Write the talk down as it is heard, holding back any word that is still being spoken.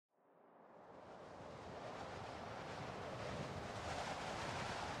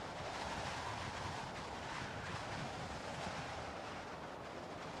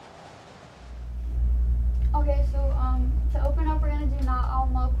Okay, so to open up, we're gonna do na ao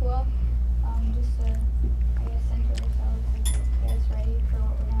makua, just to, I guess, center ourselves and get us ready for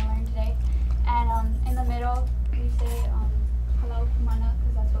what we're gonna learn today. And in the middle, we say hello kumana,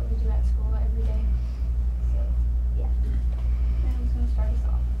 because that's what we do at school every day. So yeah, and I'm just gonna start us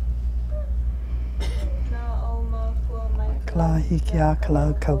off. Na ao makua mai Kala hiki a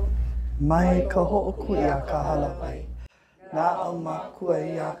kala kau, mai ka ho'oku i a ka halawai. Nā au makua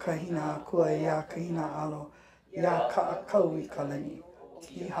i a kahina akua i a kahina alo, i a ka akau i ka lani,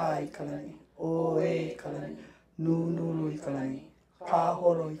 kiha i ka lani, o e ka lani, nunuru i ka lani, ka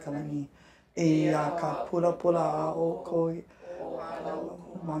holo i ka lani, e a ka pula pula a o ko i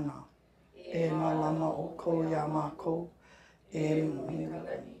mana, e malama o ko i a mako, e ulu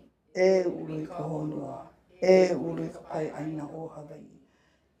i ka honua, e ulu i ka pai aina o Hawaii,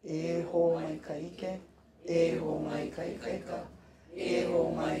 e ho mai ka ike, e ho mai ka ikaika, e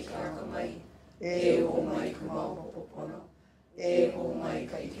ho mai ka akamai, e ho mai ka maopopono, e ho mai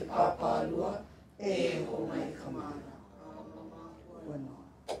ka ike pāpālua, e ho mai ka mana. Bueno.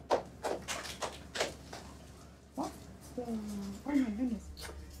 What? Oh my goodness.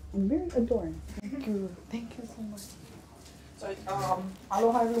 I'm very adoring. Thank you. Thank you so much. So,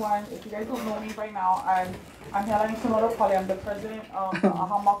 aloha everyone. If you guys don't know me by now, I'm Helene Pali. I'm the president of the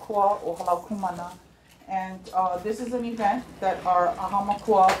Ahamakua o Halau Kumana. And this is an event that our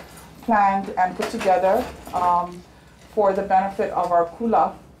Ahamakua planned and put together for the benefit of our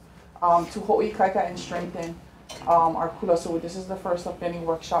kula to ho'ikaika and strengthen our kula. So this is the first of many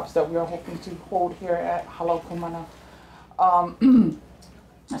workshops that we are hoping to hold here at Halau Kumana.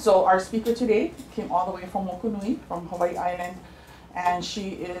 So our speaker today came all the way from Mokunui, from Hawaii Island, and she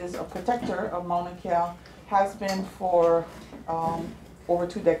is a protector of Mauna Kea, has been for over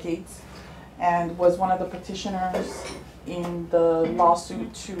 2 decades, and was one of the petitioners in the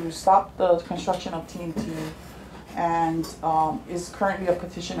lawsuit to stop the construction of TNT, and is currently a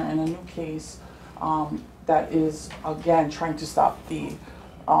petitioner in a new case that is, again, trying to stop the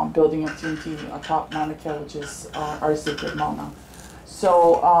building of TNT atop Mauna Kea, which is our sacred Mauna.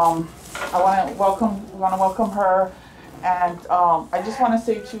 So I want to welcome her, and I just want to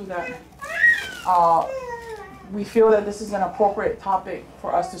say too that we feel that this is an appropriate topic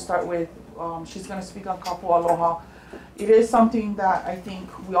for us to start with. She's going to speak on Kapu Aloha. It is something that I think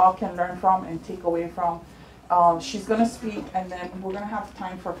we all can learn from and take away from. She's going to speak, and then we're going to have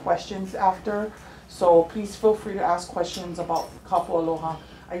time for questions after. So please feel free to ask questions about Kapu Aloha.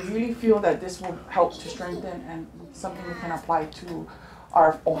 I really feel that this will help to strengthen and something we can apply to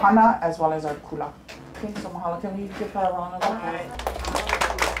our ohana as well as our kula. Okay, so mahalo. Can we give her a round of applause?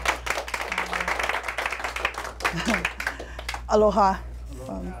 Aloha.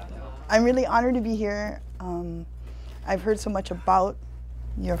 I'm really honored to be here. I've heard so much about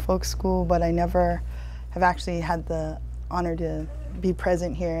your folks' school, but I never have actually had the honor to be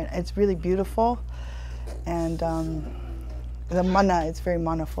present here. It's really beautiful, and the mana is very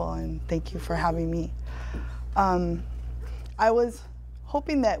manaful, and thank you for having me. I was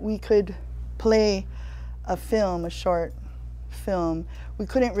hoping that we could play a film, a short film. We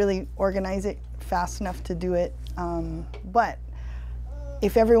couldn't really organize it fast enough to do it, but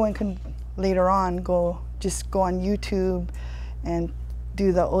if everyone can later on just go on YouTube and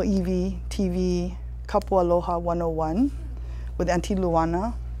do the OEV TV Kapu Aloha 101 with Auntie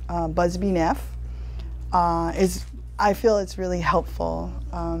Luana, Busby Neff, I feel it's really helpful.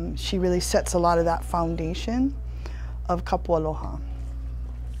 She really sets a lot of that foundation of Kapu Aloha.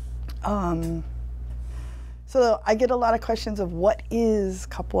 So I get a lot of questions of what is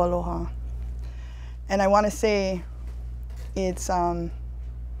Kapu Aloha, and I want to say it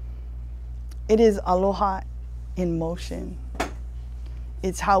is aloha in motion.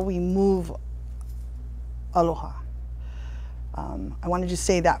 It's how we move aloha. I want to just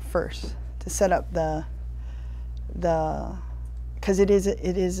say that first to set up because it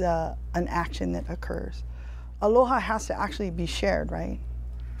is an action that occurs. Aloha has to actually be shared, right,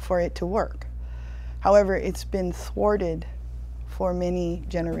 for it to work. However, it's been thwarted for many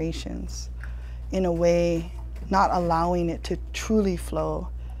generations in a way, not allowing it to truly flow.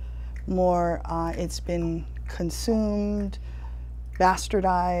 More, it's been consumed,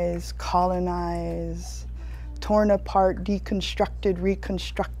 bastardized, colonized, torn apart, deconstructed,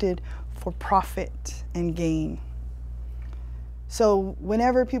 reconstructed for profit and gain. So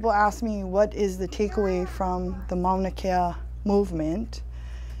whenever people ask me what is the takeaway from the Mauna Kea movement,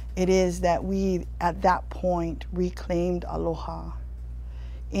 it is that we, at that point, reclaimed aloha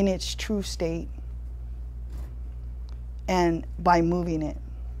in its true state, and by moving it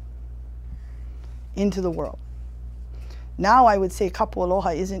into the world. Now I would say Kapu Aloha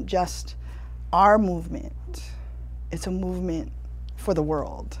isn't just our movement. it's a movement for the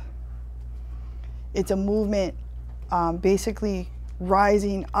world. It's a movement basically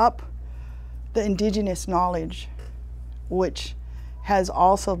rising up the indigenous knowledge, which has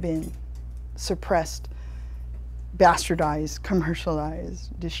also been suppressed, bastardized,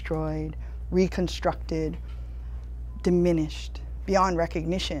 commercialized, destroyed, reconstructed, diminished beyond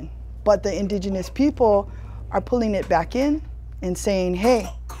recognition. But the indigenous people are pulling it back in and saying, hey,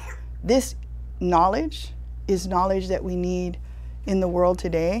 this knowledge is knowledge that we need in the world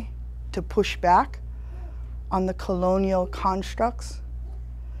today to push back on the colonial constructs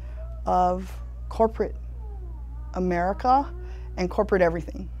of corporate America and corporate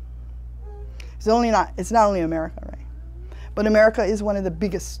everything. It's not only America, right? But America is one of the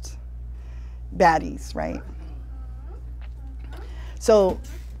biggest baddies, right? So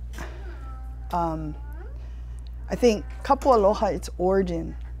I think Kapu Aloha, its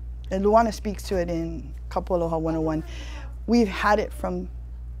origin, and Luana speaks to it in Kapu Aloha 101, we've had it from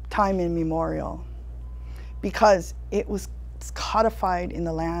time immemorial because it was codified in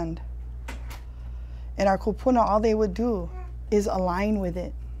the land. And our kupuna, all they would do is align with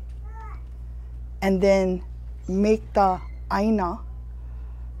it and then make the aina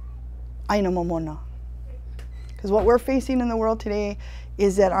momona. Because what we're facing in the world today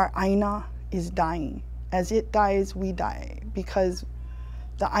is that our aina is dying. As it dies, we die, because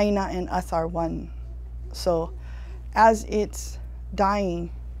the aina and us are one. So as it's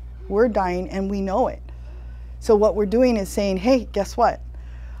dying, we're dying and we know it. So what we're doing is saying, hey, guess what?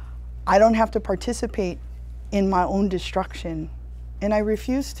 I don't have to participate in my own destruction, and I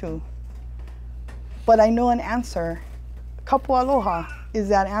refuse to. But I know an answer. Kapu Aloha is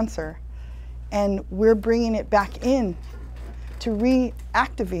that answer. And we're bringing it back in to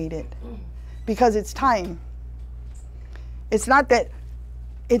reactivate it because it's time. It's not that,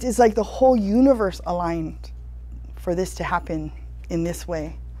 it's like the whole universe aligned for this to happen in this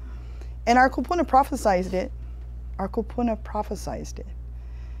way. And our kupuna prophesized it. Our kupuna prophesized it.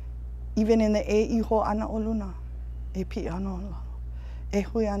 Even in the e iho ana oluna, e pi ana e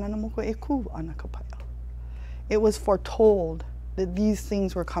hui ana namoko e ku ana kapaya. It was foretold that these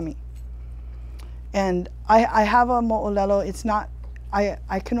things were coming. And I have a mo'olelo. It's not, I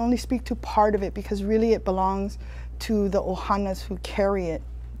can only speak to part of it because really it belongs to the ohanas who carry it,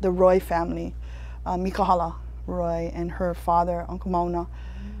 the Roy family, Mikahala Roy and her father, Uncle Mauna,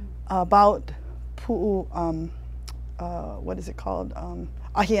 about pu'u, what is it called?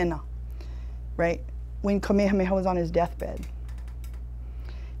 Ahiena, right? When Kamehameha was on his deathbed,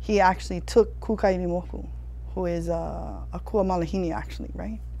 he actually took Kukailimoku, who is a Kua Malahini actually,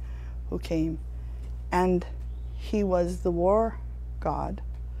 right? Who came. And he was the war god,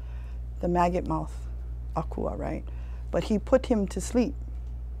 the maggot mouth, Akua, right? But he put him to sleep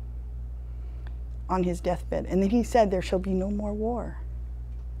on his deathbed. And then he said, there shall be no more war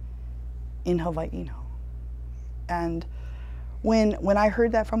in Hawaii now. And when I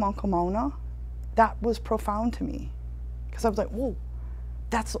heard that from Uncle Mauna, that was profound to me. Because I was like, whoa,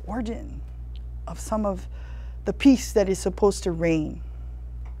 that's the origin of some of the peace that is supposed to reign.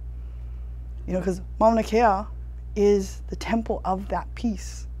 You know, because Mauna Kea is the temple of that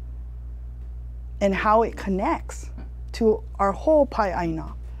peace. And how it connects to our whole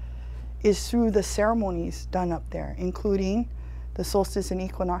Pai'aina is through the ceremonies done up there, including the solstice and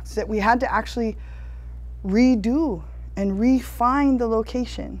equinox, that we had to actually redo and refine the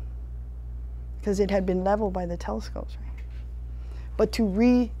location because it had been leveled by the telescopes, right? But to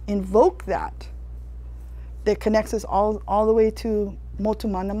re-invoke that connects us all the way to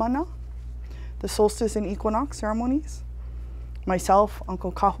Motumanamana, the solstice and equinox ceremonies. Myself,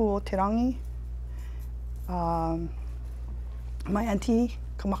 Uncle Kahu o Terangi, my auntie,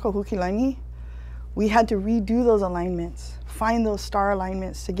 Kamaka Hukilaini, we had to redo those alignments, find those star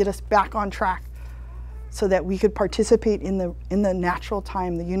alignments to get us back on track so that we could participate in the natural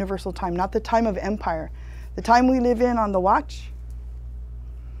time, the universal time, not the time of empire. The time we live in on the watch,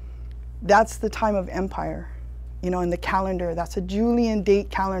 that's the time of empire. You know, in the calendar, that's a Julian date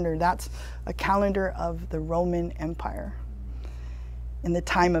calendar. That's a calendar of the Roman Empire in the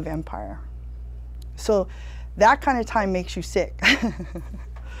time of empire. So that kind of time makes you sick,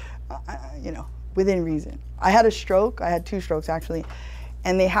 you know, within reason. I had a stroke. I had 2 strokes actually,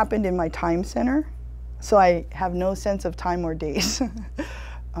 and they happened in my time center. So I have no sense of time or days.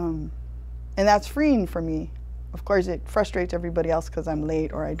 And that's freeing for me. Of course, it frustrates everybody else because I'm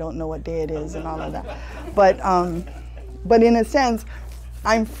late or I don't know what day it is and all of that. But in a sense,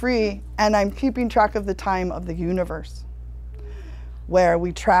 I'm free and I'm keeping track of the time of the universe, where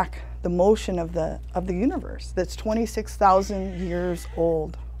we track the motion of the universe that's 26,000 years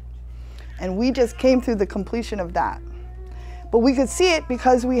old. And we just came through the completion of that. But we could see it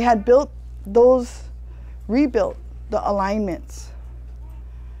because we had built those, rebuilt the alignments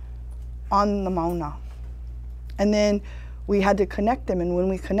on the Mauna. And then we had to connect them. And when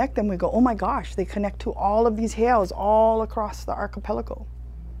we connect them, we go, oh my gosh, they connect to all of these heiaus all across the archipelago.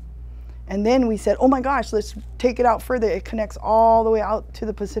 And then we said, oh my gosh, let's take it out further. It connects all the way out to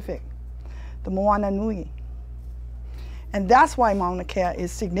the Pacific, the Moana Nui. And that's why Mauna Kea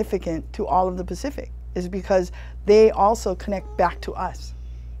is significant to all of the Pacific, is because they also connect back to us.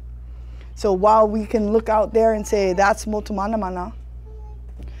 So while we can look out there and say, that's Motumanamana,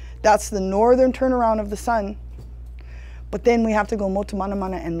 that's the northern turnaround of the sun, but then we have to go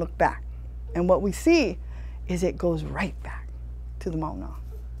Motumanamana and look back. And what we see is it goes right back to the Mauna.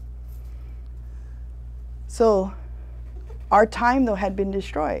 So our time, though, had been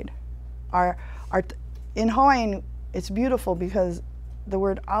destroyed. In Hawaiian, it's beautiful because the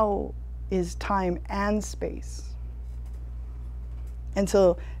word au is time and space. And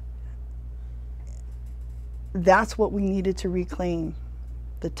so that's what we needed to reclaim,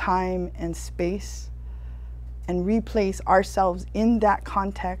 the time and space, and replace ourselves in that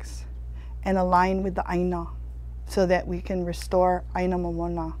context and align with the Aina so that we can restore Aina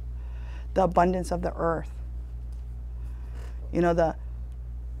Mamona, the abundance of the earth. You know,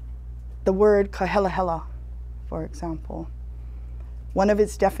 the word kahelahela, for example, one of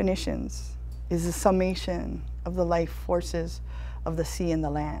its definitions is the summation of the life forces of the sea and the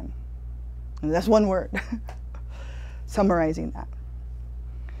land. And that's one word, summarizing that.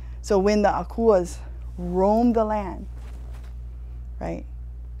 So when the akuas roam the land, right,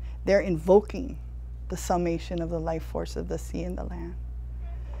 they're invoking the summation of the life force of the sea and the land.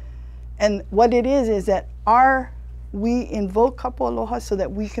 And what it is that we invoke Kapu Aloha so that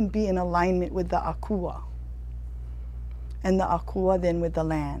we can be in alignment with the akua, and the akua then with the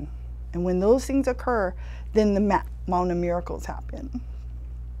land. And when those things occur, then the Mauna miracles happen,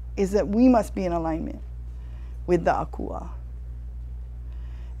 is that we must be in alignment with the akua.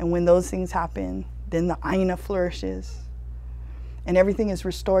 And when those things happen, then the Aina flourishes, and everything is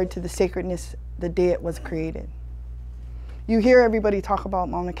restored to the sacredness the day it was created. You hear everybody talk about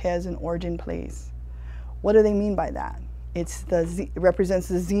Mauna Kea as an origin place. What do they mean by that? It represents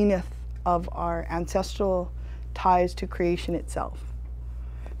the zenith of our ancestral ties to creation itself.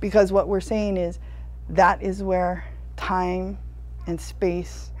 Because what we're saying is that is where time and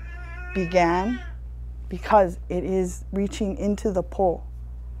space began, because it is reaching into the po.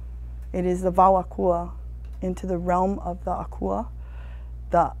 It is the Vauakua, into the realm of the Akua,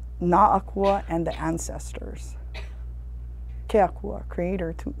 the Na-Akua, and the ancestors. Keakua,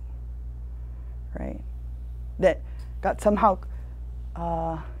 creator too, right? That got somehow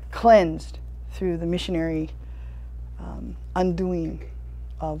cleansed through the missionary undoing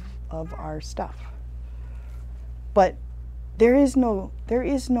of our stuff. But there is no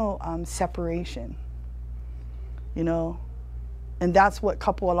separation, you know, and that's what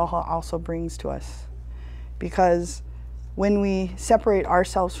Kapu Aloha also brings to us, because when we separate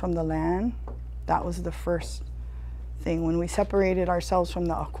ourselves from the land, that was the first thing. When we separated ourselves from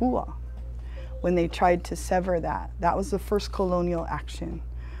the akua, when they tried to sever that, that was the first colonial action,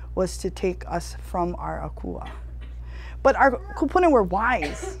 was to take us from our akua. But our kupuna were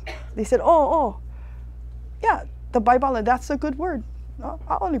wise. They said, oh, yeah, the Bible, that's a good word. No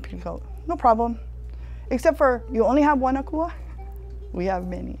problem. Except for you only have one akua, we have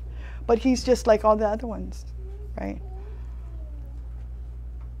many. But he's just like all the other ones, right?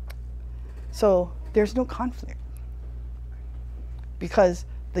 So there's no conflict, because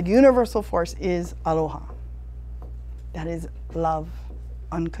the universal force is aloha. That is love,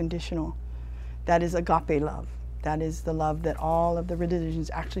 unconditional. That is agape love. That is the love that all of the religions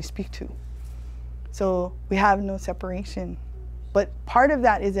actually speak to. So we have no separation. But part of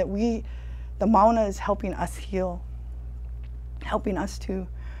that is that the Mauna is helping us heal, helping us to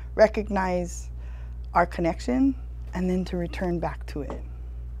recognize our connection and then to return back to it.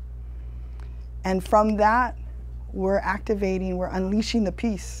 And from that, we're unleashing the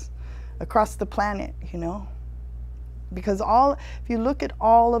peace across the planet, you know? Because if you look at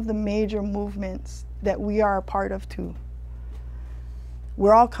all of the major movements that we are a part of too,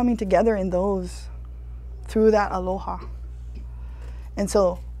 we're all coming together in those through that aloha. And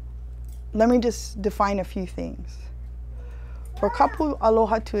so let me just define a few things. For Kapu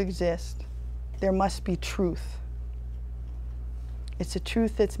Aloha to exist, there must be truth. It's a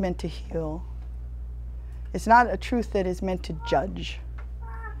truth that's meant to heal. It's not a truth that is meant to judge.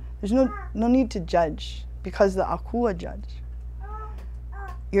 There's no need to judge, because the akua judge.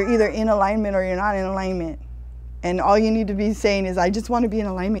 You're either in alignment or you're not in alignment. And all you need to be saying is, I just want to be in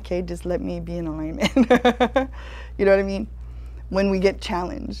alignment, Kay. Just let me be in alignment. You know what I mean? When we get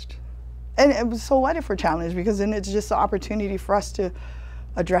challenged. And so what if we're challenged? Because then it's just an opportunity for us to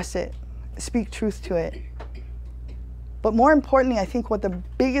address it, speak truth to it. But more importantly, I think what the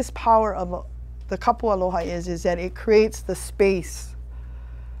biggest power of the Kapu Aloha is that it creates the space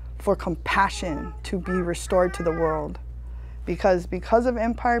for compassion to be restored to the world. Because of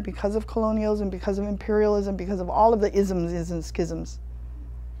empire, because of colonialism, because of imperialism, because of all of the isms and schisms,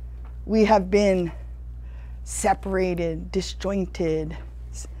 we have been separated, disjointed,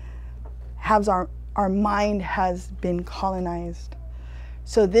 our mind has been colonized.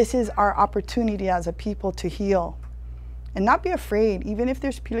 So this is our opportunity as a people to heal and not be afraid, even if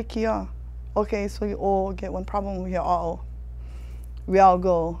there's pilikia. Okay, so you all get one problem, we all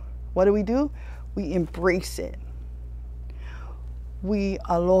go. What do? We embrace it. We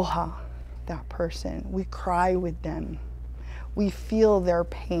aloha that person. We cry with them. We feel their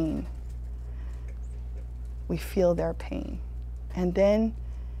pain. We feel their pain. And then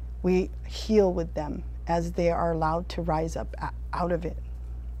we heal with them as they are allowed to rise up out of it.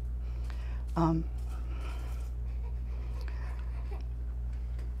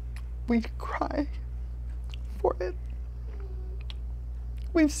 We cry for it.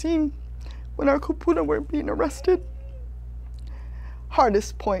 We've seen when our kupuna were being arrested.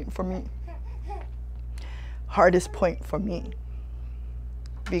 Hardest point for me. Hardest point for me.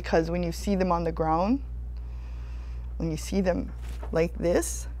 Because when you see them on the ground, when you see them like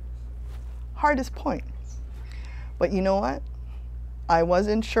this, hardest point. But you know what? I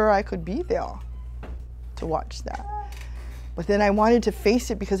wasn't sure I could be there to watch that. But then I wanted to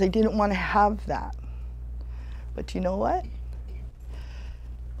face it because I didn't want to have that. But you know what?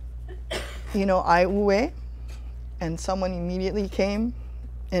 You know, I uwe, and someone immediately came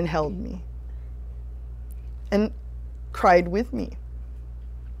and held me and cried with me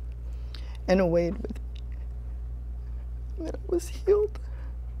and awayed with me. And I was healed.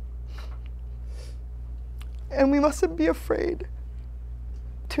 And we mustn't be afraid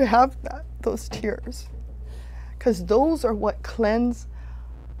to have those tears, because those are what cleanse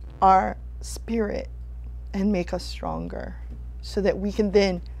our spirit and make us stronger, so that we can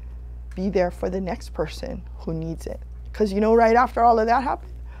then be there for the next person who needs it. Because you know, right after all of that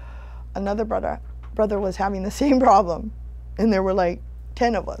happened, another brother was having the same problem, and there were like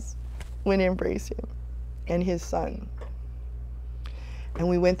 10 of us went to embrace him and his son, and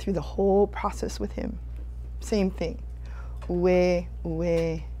we went through the whole process with him. Same thing.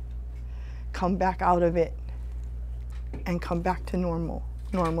 Uwe, come back out of it and come back to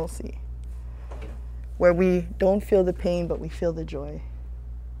normalcy, where we don't feel the pain, but we feel the joy.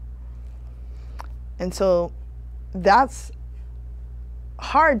 And so that's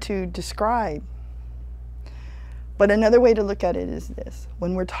hard to describe. But another way to look at it is this.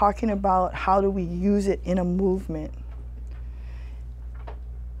 When we're talking about how do we use it in a movement,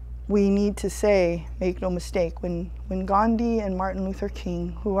 we need to say, make no mistake, when Gandhi and Martin Luther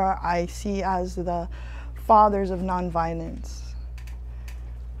King, who I see as the fathers of nonviolence,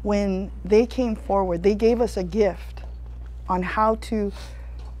 when they came forward, they gave us a gift on how to,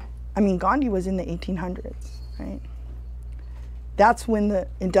 Gandhi was in the 1800s, right? That's when the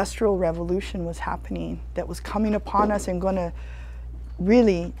Industrial Revolution was happening, that was coming upon us and going to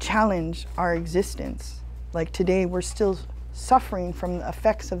really challenge our existence. Like today, we're still suffering from the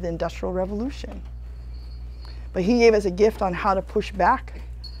effects of the Industrial Revolution. But he gave us a gift on how to push back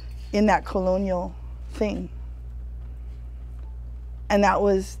in that colonial thing. And that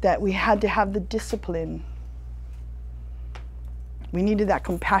was that we had to have the discipline. We needed that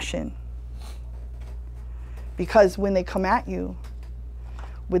compassion. Because when they come at you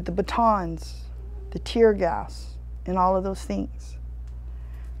with the batons, the tear gas, and all of those things,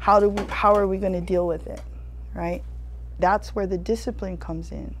 how are we going to deal with it, right? That's where the discipline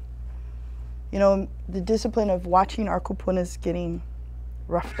comes in. You know, the discipline of watching our kupunas getting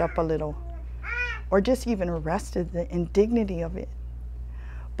roughed up a little, or just even arrested, the indignity of it.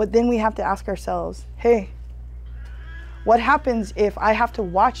 But then we have to ask ourselves, hey, what happens if I have to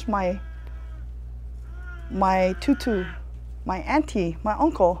watch my tutu, my auntie, my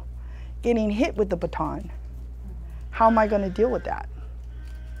uncle getting hit with the baton? How am I going to deal with that?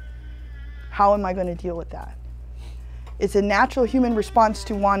 How am I going to deal with that? It's a natural human response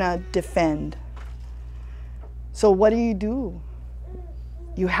to want to defend. So what do?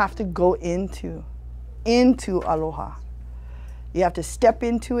 You have to go into aloha. You have to step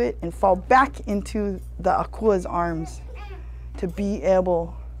into it and fall back into the akua's arms to be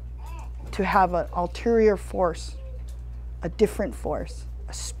able to have an ulterior force, a different force,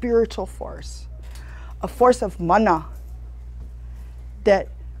 a spiritual force, a force of mana, that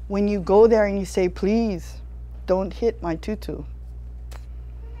when you go there and you say, please don't hit my tutu,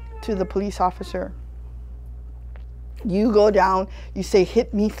 to the police officer, you go down, you say,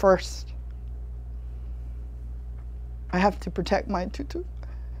 hit me first. I have to protect my tutu.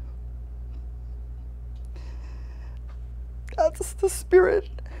 That's the spirit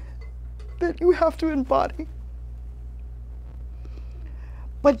that you have to embody.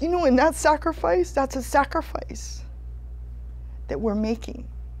 But you know, in that sacrifice, that's a sacrifice that we're making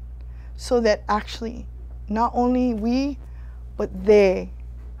so that actually not only we, but they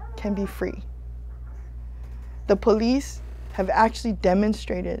can be free. The police have actually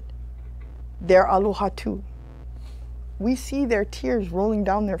demonstrated their aloha too. We see their tears rolling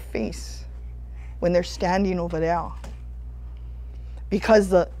down their face when they're standing over there. Because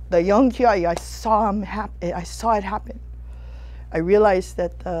the young kiai, I saw it happen. I realized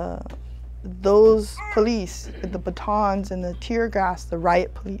that those police with the batons and the tear gas, the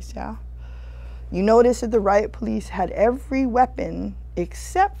riot police, yeah? You notice that the riot police had every weapon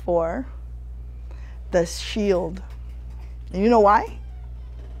except for the shield. And you know why?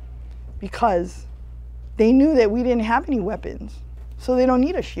 Because they knew that we didn't have any weapons, so they don't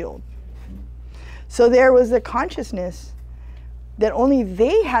need a shield. So there was the consciousness that only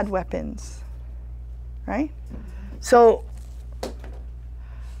they had weapons, right? So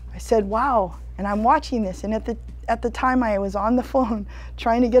I said, wow, and I'm watching this, and at the time I was on the phone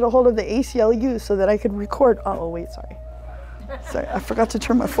trying to get a hold of the ACLU so that I could record. Oh, wait, sorry. Sorry, I forgot to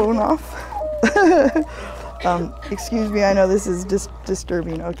turn my phone off. Excuse me, I know this is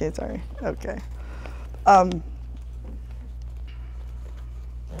disturbing. Okay, sorry, okay.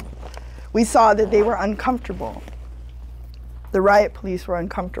 We saw that they were uncomfortable. The riot police were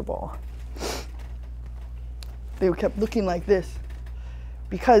uncomfortable. They kept looking like this.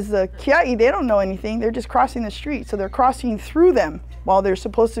 Because the kiai, they don't know anything. They're just crossing the street. So they're crossing through them while they're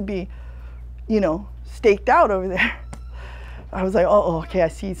supposed to be, you know, staked out over there. I was like, oh, okay, I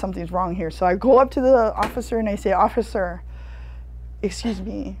see something's wrong here. So I go up to the officer and I say, officer, excuse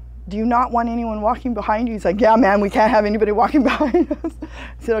me, do you not want anyone walking behind you? He's like, yeah, man, we can't have anybody walking behind us. I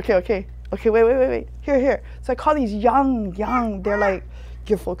said, okay, wait. Here. So I call these young, they're like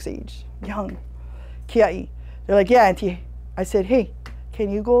your folks' age, young kiai. They're like, yeah, auntie. I said, hey, can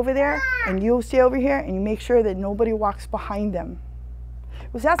you go over there and you stay over here and you make sure that nobody walks behind them?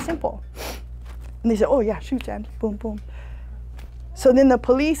 It was that simple. And they said, oh yeah, shoot, Andy, boom, boom. So then the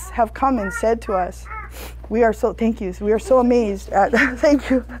police have come and said to us, we are so amazed at, thank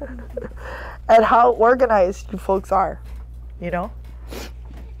you, at how organized you folks are, you know?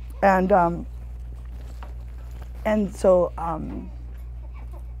 And so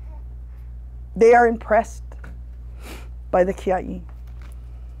they are impressed by the kiai.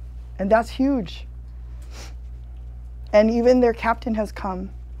 And that's huge. And even their captain has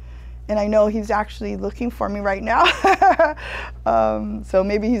come. And I know he's actually looking for me right now. So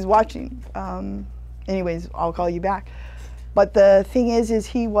maybe he's watching. Anyways, I'll call you back. But the thing is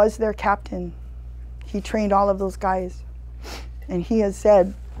he was their captain. He trained all of those guys. And he has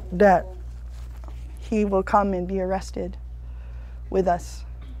said that he will come and be arrested with us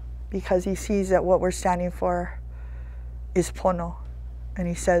because he sees that what we're standing for is pono. And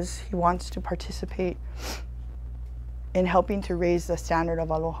he says he wants to participate in helping to raise the standard of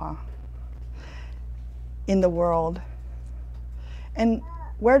aloha in the world. And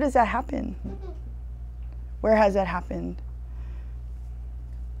where does that happen? Where has that happened?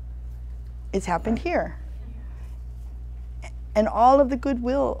 It's happened here. And all of the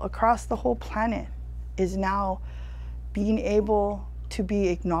goodwill across the whole planet is now being able to be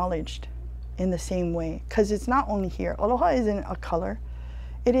acknowledged in the same way. Because it's not only here. Aloha isn't a color.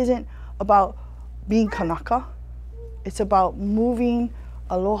 It isn't about being kanaka. It's about moving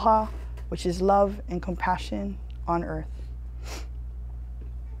aloha, which is love and compassion on earth.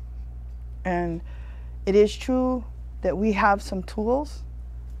 And it is true that we have some tools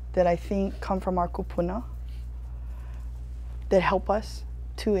that I think come from our kupuna that help us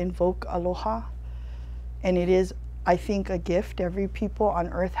to invoke aloha. And it is, I think, a gift. Every people on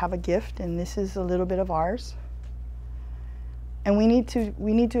earth have a gift, and this is a little bit of ours. And we need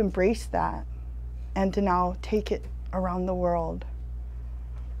to embrace that and to now take it around the world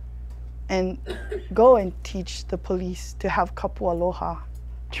and go and teach the police to have Kapu Aloha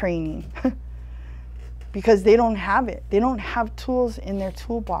training because they don't have it. They don't have tools in their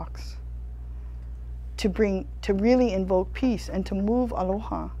toolbox to really invoke peace and to move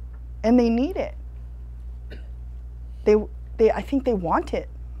aloha, and they need it. I think they want it.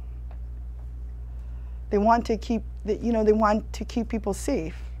 They want to keep, they want to keep people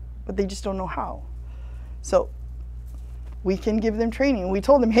safe, but they just don't know how. So we can give them training. We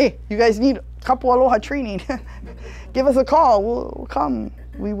told them, hey, you guys need Kapu Aloha training. Give us a call. We'll come.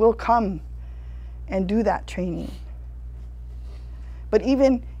 We will come and do that training. But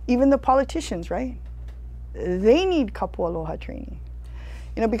even the politicians, right? They need Kapu Aloha training.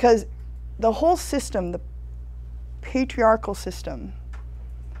 You know, because the whole system, the patriarchal system,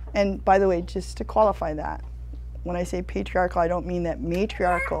 and by the way, just to qualify that, when I say patriarchal, I don't mean that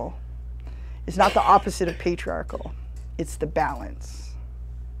matriarchal. It's not the opposite of patriarchal. It's the balance.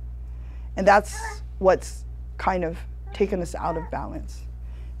 And that's what's kind of taken us out of balance,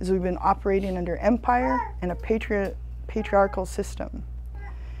 is we've been operating under empire and a patriarchal system.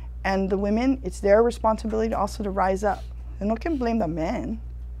 And the women, it's their responsibility also to rise up. And no can blame the men.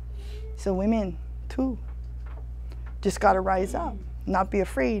 It's the women too. Just got to rise up, not be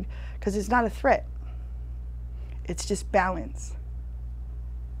afraid, because it's not a threat. It's just balance.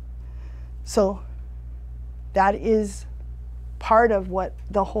 So that is part of what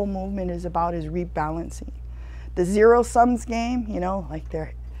the whole movement is about, is rebalancing. The zero sums game, you know,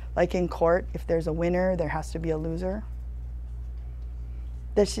 like in court, if there's a winner, there has to be a loser.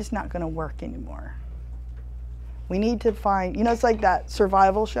 That's just not going to work anymore. We need to find, you know, it's like that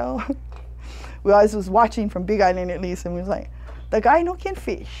survival show. We always was watching from Big Island at least, and we was like, the guy no can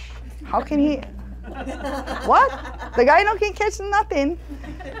fish. How can he? What? The guy no can catch nothing.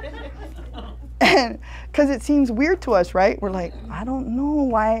 And because it seems weird to us, right? We're like, I don't know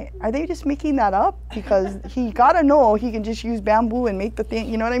why. Are they just making that up? Because he gotta know he can just use bamboo and make the thing.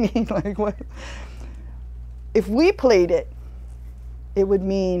 You know what I mean? Like what? If we played it, it would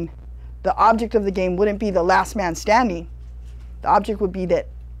mean the object of the game wouldn't be the last man standing. The object would be that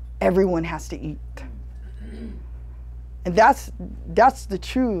everyone has to eat. And that's the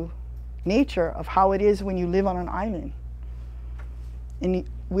true nature of how it is when you live on an island. And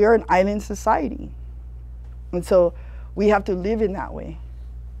we're an island society. And so we have to live in that way.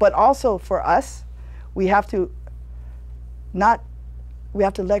 But also for us, we have to let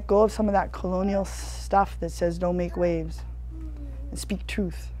go of some of that colonial stuff that says don't make waves and speak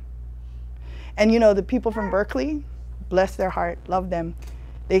truth. And you know, the people from Berkeley, bless their heart, love them.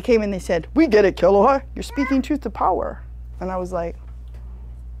 They came and they said, we get it, Kealoha, you're speaking truth to power. And I was like,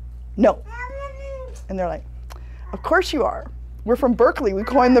 no. And they're like, of course you are. We're from Berkeley, we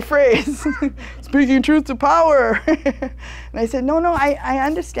coined the phrase, speaking truth to power. And I said, no, I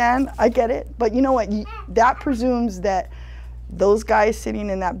understand, I get it. But you know what, that presumes that those guys sitting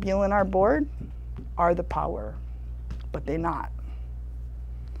in that BLNR board are the power, but they're not.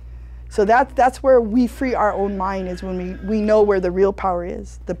 So that's where we free our own mind, is when we know where the real power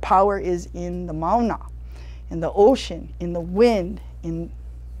is. The power is in the Mauna, in the ocean, in the wind, in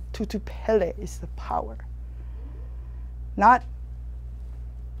Tutupele is the power. Not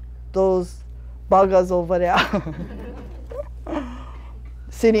those bagas over there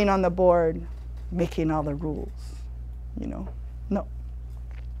sitting on the board making all the rules, you know, no.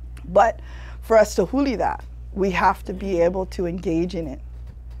 But for us to huli that, we have to be able to engage in it.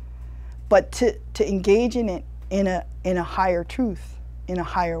 But to engage in it in a higher truth, in a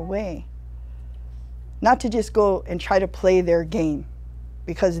higher way. Not to just go and try to play their game,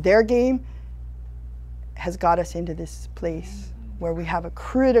 because their game has got us into this place where we have a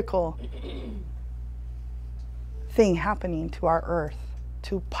critical thing happening to our earth,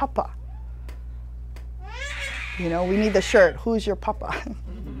 to Papa. You know, we need the shirt, who's your Papa?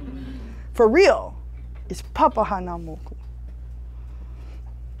 For real, it's Papa Hanamoku.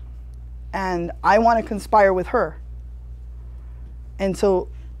 And I want to conspire with her. And so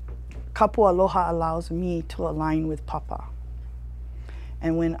Kapu Aloha allows me to align with Papa.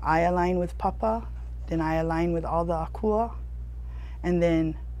 And when I align with Papa, then I align with all the Akua, and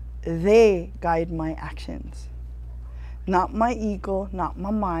then they guide my actions. Not my ego, not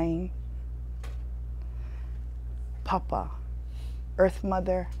my mind. Papa, Earth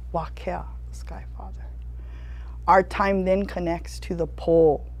Mother, Wakea, Sky Father. Our time then connects to the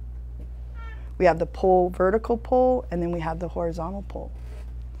pole. We have the pole, vertical pole, and then we have the horizontal pole.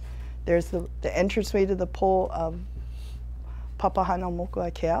 There's the entranceway to the pole of Papa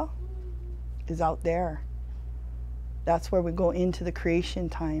Hanamoku Akea is out there. That's where we go into the creation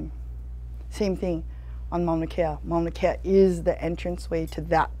time. Same thing on Mauna Kea. Mauna Kea is the entranceway to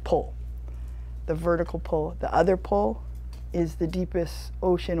that pole, the vertical pole. The other pole is the deepest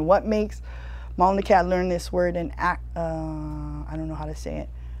ocean. What makes Mauna Kea, learn this word, I don't know how to say it,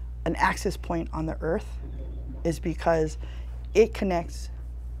 an access point on the earth, is because it connects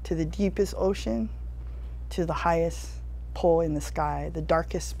to the deepest ocean, to the highest pole in the sky, the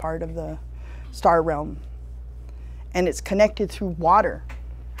darkest part of the star realm. And it's connected through water,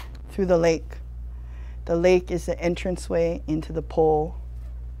 through the lake. The lake is the entranceway into the pole.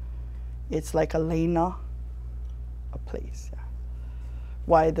 It's like a lena, a place. Yeah.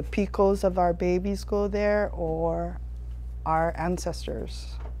 Why the picos of our babies go there, or our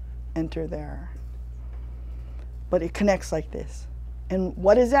ancestors enter there. But it connects like this. And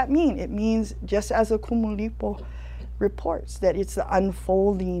what does that mean? It means, just as a Kumulipo reports, that it's the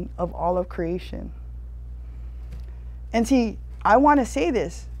unfolding of all of creation. And see, I want to say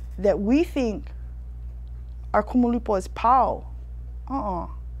this, that we think our Kumulipo is pau.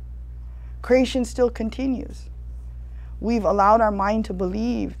 Creation still continues. We've allowed our mind to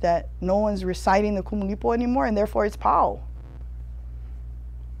believe that no one's reciting the Kumulipo anymore, and therefore it's pau.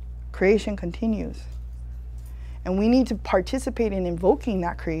 Creation continues. And we need to participate in invoking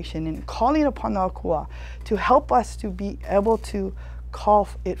that creation and calling upon the Akua to help us to be able to call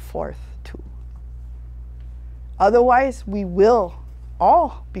it forth too. Otherwise, we will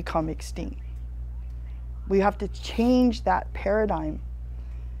all become extinct. We have to change that paradigm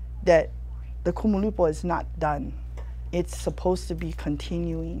that the Kumulipo is not done. It's supposed to be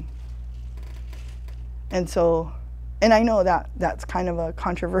continuing. And so, and I know that that's kind of a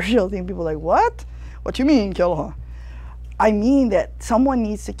controversial thing. People are like, what? What you mean, Kealoha? I mean that someone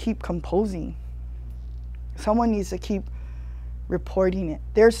needs to keep composing. Someone needs to keep reporting it.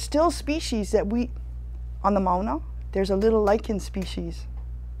 There's still species that on the Mauna, there's a little lichen species.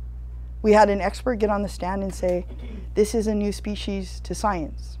 We had an expert get on the stand and say, this is a new species to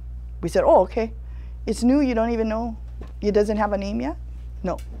science. We said, oh, okay. It's new, you don't even know, it doesn't have a name yet?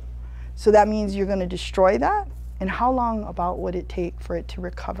 No. So that means you're gonna destroy that? And how long about would it take for it to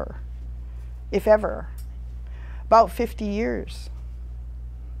recover? If ever? About 50 years.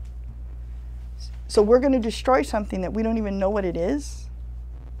 So we're gonna destroy something that we don't even know what it is?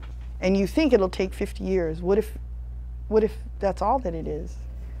 And you think it'll take 50 years. What if that's all that it is?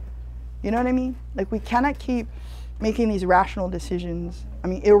 You know what I mean? Like, we cannot keep making these irrational decisions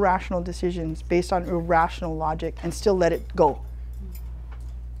based on irrational logic and still let it go.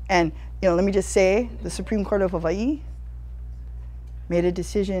 And, you know, let me just say, the Supreme Court of Hawaii made a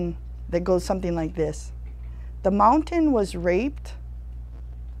decision that goes something like this. The mountain was raped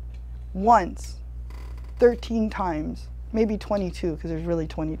once, 13 times, maybe 22, because there's really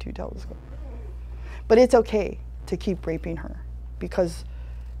 22 telescopes. But it's okay to keep raping her because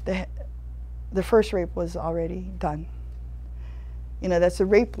the first rape was already done. You know, that's the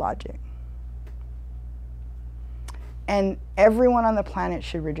rape logic. And everyone on the planet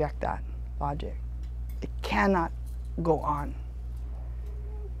should reject that logic. It cannot go on.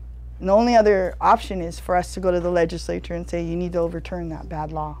 And the only other option is for us to go to the legislature and say, you need to overturn that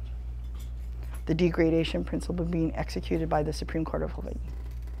bad law. The degradation principle being executed by the Supreme Court of Hawaii.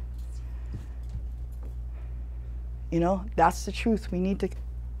 You know, that's the truth. We need to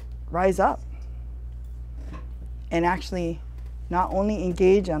rise up and actually not only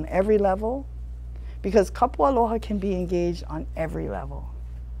engage on every level, because Kapu Aloha can be engaged on every level.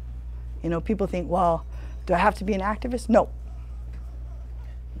 You know, people think, well, do I have to be an activist? No.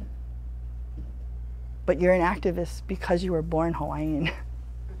 But you're an activist because you were born Hawaiian,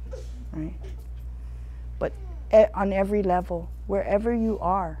 right? But on every level, wherever you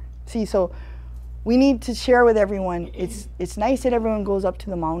are. See, so we need to share with everyone, it's nice that everyone goes up to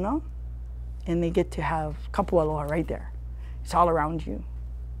the Mauna and they get to have Kapu Aloha right there. It's all around you.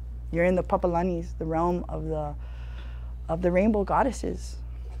 You're in the Papalanis, the realm of the rainbow goddesses.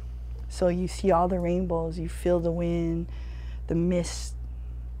 So you see all the rainbows, you feel the wind, the mist,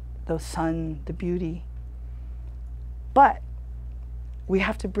 the sun, the beauty. But we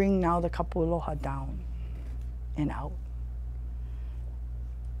have to bring now the Kapu Aloha down and out.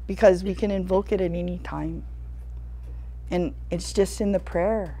 Because we can invoke it at any time. And it's just in the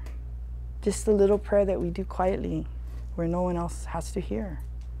prayer. Just the little prayer that we do quietly where no one else has to hear.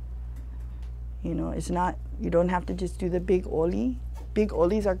 You know, it's not, you don't have to just do the big oli. Big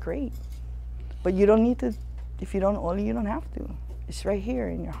olis are great. But you don't need to, if you don't oli, you don't have to. It's right here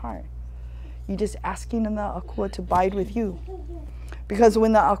in your heart. You're just asking the akua to bide with you. Because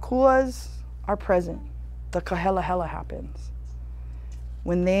when the akuas are present, the kahela happens.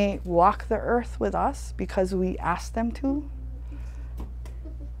 When they walk the earth with us, because we ask them to,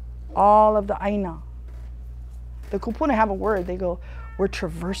 all of the aina, the kupuna have a word, they go, we're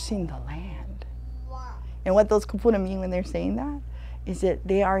traversing the land. And what those kupuna mean when they're saying that is that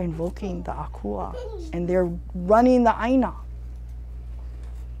they are invoking the akua and they're running the aina.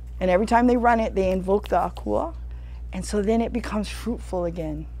 And every time they run it, they invoke the akua, and so then it becomes fruitful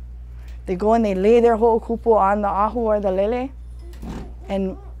again. They go and they lay their ho'okupu on the ahu or the lele,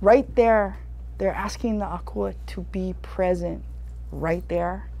 and right there, they're asking the akua to be present right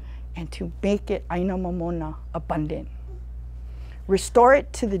there and to make it aina mamona, abundant. Restore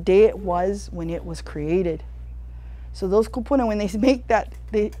it to the day it was when it was created. So those kupuna, when they make that,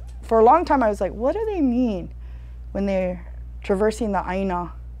 for a long time I was like, what do they mean when they're traversing the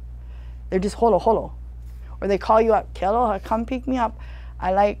aina? They're just holo holo. Or they call you up, Kealoha, come pick me up.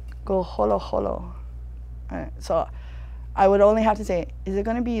 I like go holo holo. So I would only have to say, is it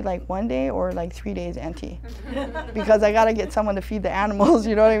going to be like 1 day or like 3 days, Auntie? Because I got to get someone to feed the animals,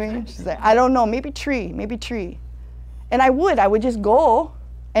 you know what I mean? She's like, I don't know, maybe tree, maybe tree. And I would just go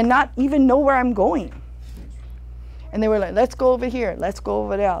and not even know where I'm going. And they were like, let's go over here, let's go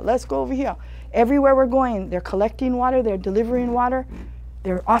over there, let's go over here. Everywhere we're going, they're collecting water, they're delivering water,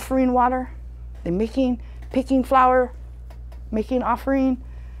 they're offering water, they're picking flour, making offering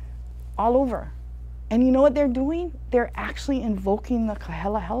all over. And you know what they're doing? They're actually invoking the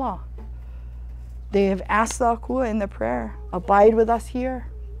kahelahela. They have asked the akua in the prayer, abide with us here.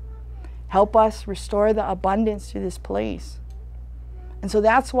 Help us restore the abundance to this place. And so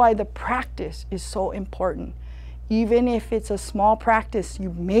that's why the practice is so important. Even if it's a small practice,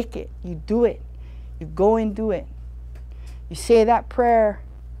 you make it, you do it, you go and do it. You say that prayer,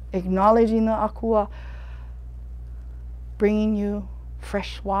 acknowledging the akua, bringing you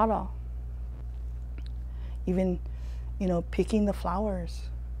fresh water. Even, picking the flowers,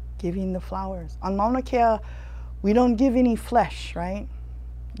 giving the flowers. On Mauna Kea, we don't give any flesh, right?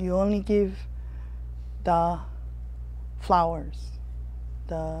 You only give the flowers,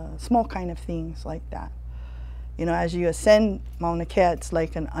 the small kind of things like that. As you ascend Mauna Kea, it's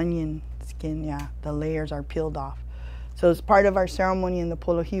like an onion skin, yeah, the layers are peeled off. So as part of our ceremony in the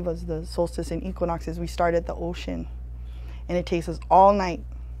Polohivas, the solstice and equinoxes, we start at the ocean. And it takes us all night.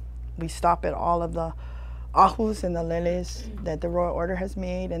 We stop at all of the ahus and the leles that the Royal Order has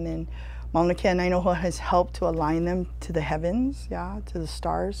made, and then Mauna Kea Nainoho has helped to align them to the heavens, yeah, to the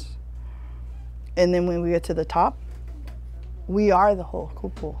stars. And then when we get to the top, we are the whole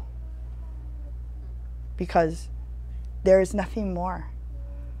kupu. Because there is nothing more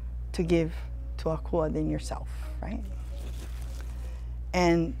to give to akua than yourself, right?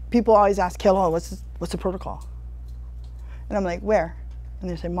 And people always ask, Kealoha, what's the protocol? And I'm like, where? And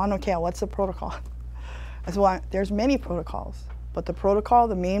they say, Mauna Kea, what's the protocol? I said, well, there's many protocols, but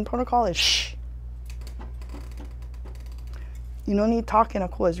the main protocol is shh. You don't need talk in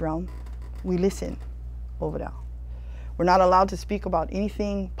akua's realm. We listen over there. We're not allowed to speak about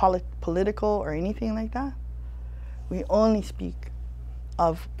anything political or anything like that. We only speak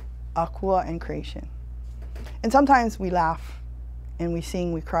of akua and creation. And sometimes we laugh and we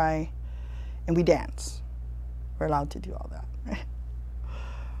sing, we cry, and we dance. We're allowed to do all that, right?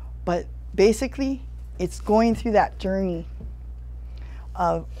 But basically, it's going through that journey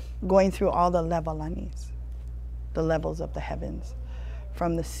of going through all the levelanis, the levels of the heavens,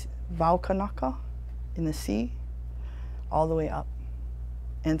 from the Vaukanaka in the sea all the way up.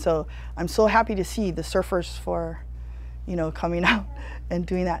 And so I'm so happy to see the surfers for, coming out and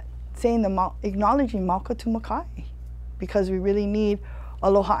doing that, saying acknowledging Mauka to Makai, because we really need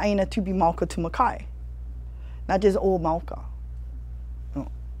Aloha Aina to be Mauka to Makai, not just old Mauka.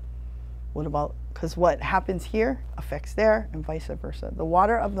 No. What about, because what happens here affects there and vice versa. The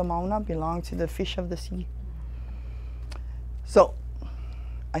water of the Mauna belongs to the fish of the sea. So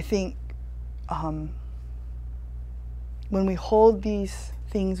I think when we hold these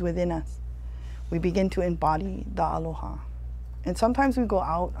things within us, we begin to embody the aloha. And sometimes we go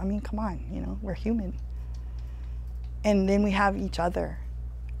out, come on, we're human. And then we have each other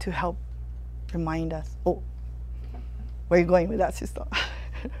to help remind us, oh, where are you going with that, sister?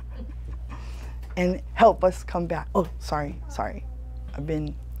 And help us come back. Oh, sorry, I've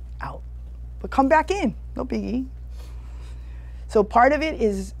been out. But come back in, no biggie. So part of it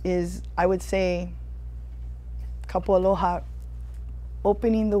is I would say, Kapu Aloha,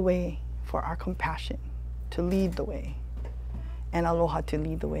 opening the way for our compassion to lead the way, and aloha to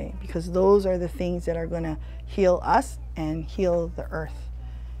lead the way, because those are the things that are going to heal us and heal the earth,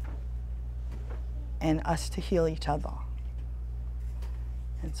 and us to heal each other.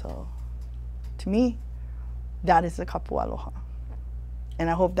 And so, to me, that is the Kapu Aloha. And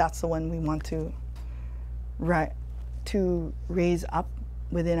I hope that's the one we want to raise up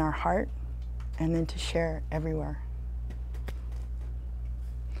within our heart and then to share everywhere.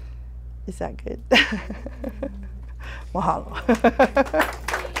 Is that good? Mahalo.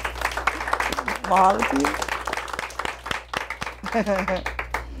 Mahalo to you.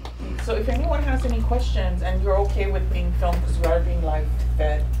 So if anyone has any questions and you're okay with being filmed because we are being live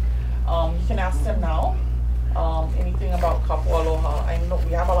fed, you can ask them now. Anything about Kapu Aloha. I know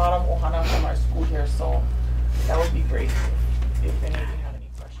we have a lot of ohana from our school here, so that would be great if any of you have any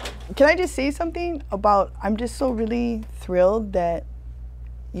questions. can I just say something about, I'm just so really thrilled that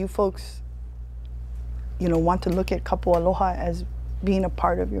you folks, you know, want to look at Kapu Aloha as being a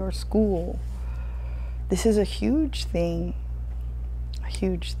part of your school. This is a huge thing, a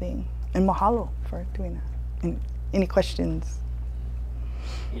huge thing. And mahalo for doing that. And any questions?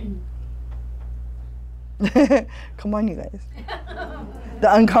 Come on, you guys.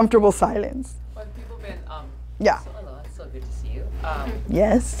 The uncomfortable silence. Well, people been, yeah. So, hello, it's so good to see you.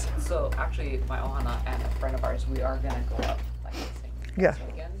 Yes. So actually, my ohana and a friend of ours, we are gonna go up like the same Yeah.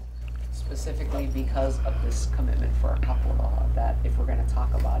 weekend, specifically because of this commitment for Kapu Aloha. That if we're gonna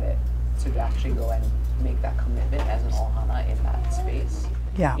talk about it, to actually go and make that commitment as an ohana in that space.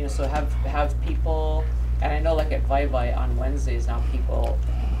 Yeah. You know, so have people, and I know like at Vai on Wednesdays now, people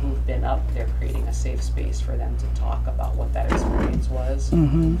who've been up, they're creating a safe space for them to talk about what that experience was.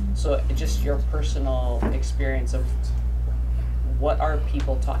 Mm-hmm. So just your personal experience of what are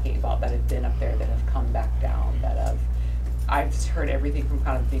people talking about that have been up there that have come back down, that have, I've heard everything from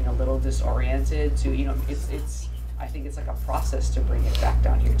kind of being a little disoriented to, you know, it's I think it's like a process to bring it back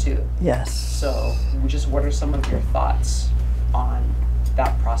down here too. Yes. So just what are some of your thoughts on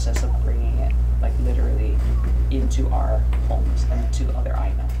that process of bringing it like literally into our homes and to other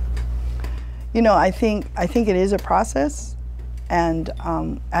aina? You know, I think it is a process, and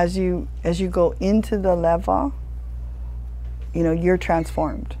as you go into the leva, you know, you're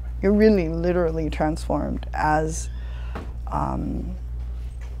transformed. You're really literally transformed as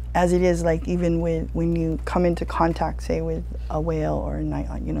it is, like even when you come into contact, say with a whale or a night,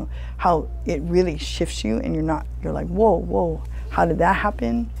 you know, how it really shifts you, and you're like, whoa, how did that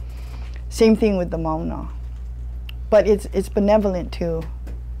happen? Same thing with the Mauna, but it's benevolent too.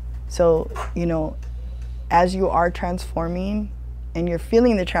 So, you know, as you are transforming, and you're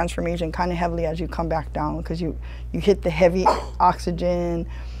feeling the transformation kind of heavily as you come back down, because you hit the heavy oxygen.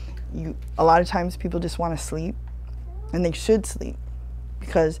 A lot of times people just want to sleep, and they should sleep,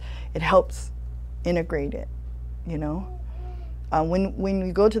 because it helps integrate it, you know. When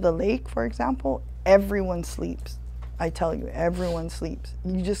we go to the lake, for example, everyone sleeps. I tell you, everyone sleeps.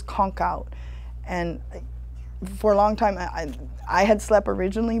 You just conk out. And for a long time, I had slept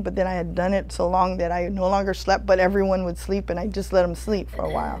originally, but then I had done it so long that I no longer slept, but everyone would sleep, and I just let them sleep for a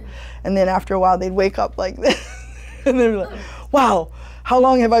while. And then after a while, they'd wake up like this, and they're like, wow, how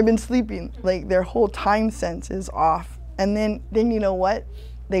long have I been sleeping? Like their whole time sense is off. And then you know what?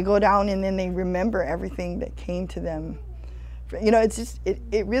 They go down, and then they remember everything that came to them. You know, it's just,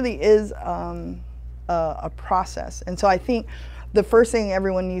 it really is a process. And so I think the first thing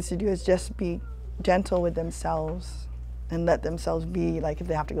everyone needs to do is just be gentle with themselves and let themselves be. Like if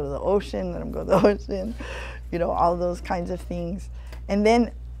they have to go to the ocean, let them go to the ocean, you know, all those kinds of things. And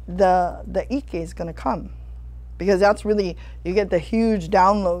then the ike is going to come, because that's really, you get the huge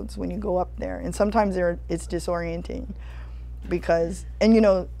downloads when you go up there. And sometimes it's disorienting, because, and you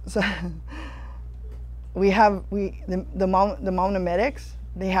know, so the Mauna medics,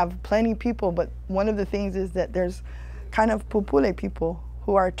 they have plenty of people, but one of the things is that there's kind of pupule people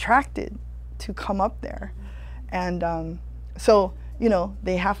who are attracted to come up there. And so, you know,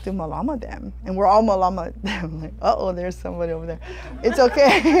 they have to malama them, and we're all malama them, like, uh-oh, there's somebody over there. It's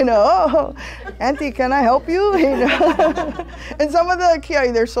okay, you know, oh, auntie, can I help you? You know? And some of the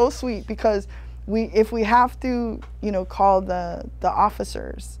kiai, they're so sweet, because if we have to, you know, call the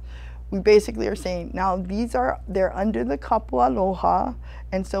officers, we basically are saying, now they're under the Kapu Aloha,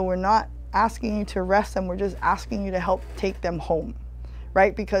 and so we're not asking you to arrest them, we're just asking you to help take them home,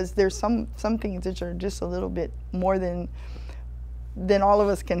 right? Because there's some things that are just a little bit more than all of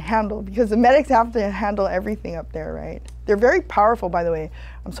us can handle, because the medics have to handle everything up there, right? They're very powerful, by the way.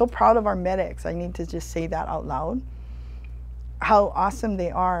 I'm so proud of our medics. I need to just say that out loud. How awesome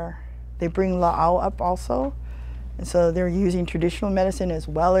they are. They bring la'au up also. And so they're using traditional medicine as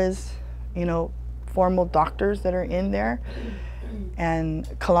well as, you know, formal doctors that are in there. And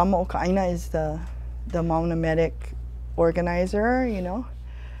Kalama Oka'aina is the Mauna medic organizer, you know.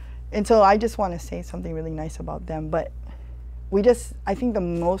 And so I just want to say something really nice about them. But I think the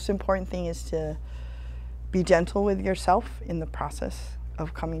most important thing is to be gentle with yourself in the process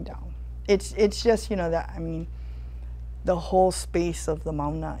of coming down. It's just, you know, that, I mean, the whole space of the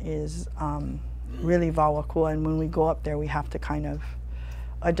Mauna is really wawakua, and when we go up there, we have to kind of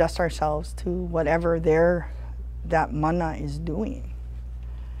adjust ourselves to whatever that mana is doing.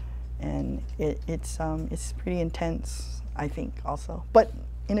 And it's pretty intense, I think, also, but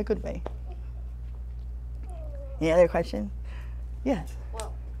in a good way. Any other questions? Yes.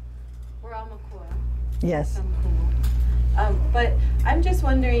 Well, we're all makua. Yes. But I'm just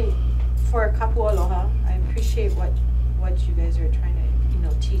wondering, for Kapu Aloha, I appreciate what you guys are trying to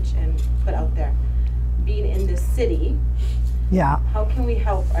teach and put out there. Being in this city, Yeah. how can we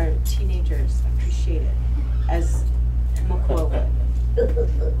help our teenagers appreciate it as Makua would?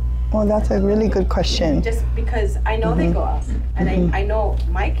 Well, that's a really good question. Just because I know they go out, and I know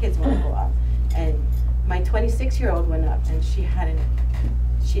my kids want to go out, and my 26-year-old went up, and she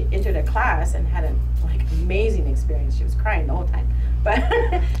entered a class and had an amazing experience. She was crying the whole time, but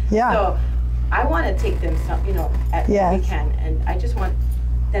Yeah. So I want to take them some, at we can, and I just want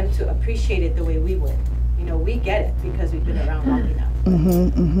them to appreciate it the way we would. We get it because we've been around long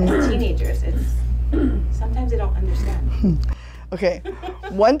enough. As teenagers, sometimes they don't understand. Okay,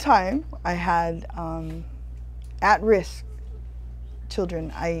 one time I had at-risk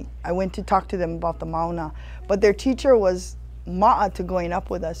children. I went to talk to them about the Mauna, but their teacher was ma'a to going up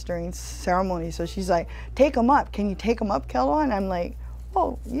with us during ceremony. So she's like, take them up. Can you take them up, Kealoha? And I'm like,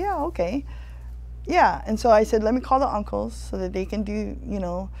 oh, yeah, okay. Yeah, and so I said, let me call the uncles so that they can do,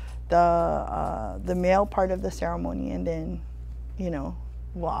 the male part of the ceremony, and then,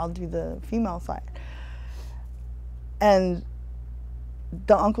 I'll do the female side. And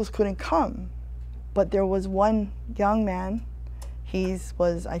the uncles couldn't come, but there was one young man. He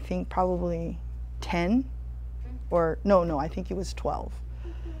was, I think, probably 10, or no, I think he was 12.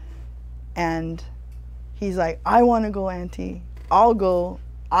 And he's like, I want to go, Auntie. I'll go.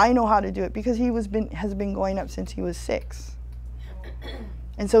 I know how to do it, because he has been going up since he was 6.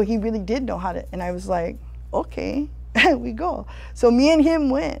 And so he really did know how to. And I was like, okay, we go. So me and him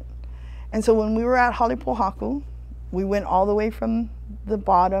went. And so when we were at Halepohaku, we went all the way from the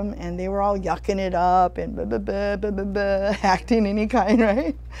bottom, and they were all yucking it up and blah, blah, blah, blah, blah, blah, acting any kind,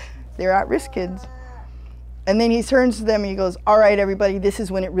 right? They're at-risk kids. And then he turns to them and he goes, all right, everybody, this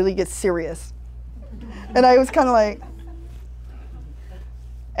is when it really gets serious. And I was kind of like,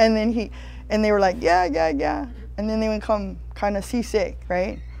 and then they were like, yeah, yeah, yeah. And then they would come kind of seasick,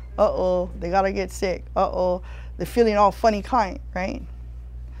 right? Uh-oh, they gotta get sick. Uh-oh, they're feeling all funny kind, right?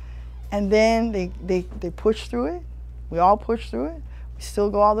 And then they push through it. We all push through it. We still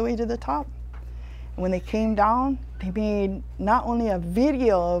go all the way to the top. And when they came down, they made not only a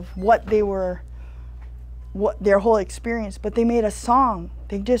video of what their whole experience, but they made a song.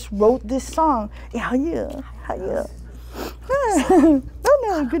 They just wrote this song. How you?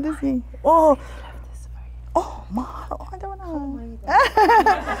 No, good to see. Oh, mahalo. I don't know.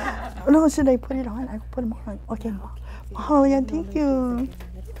 No, should I put it on? I put them on. Okay, mahalo. Yeah, thank you.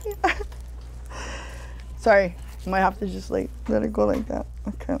 Sorry, I might have to just let it go like that.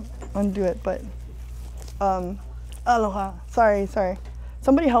 Okay, undo it. But aloha. Sorry.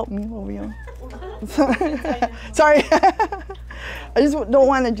 Somebody help me over here. Sorry. I just don't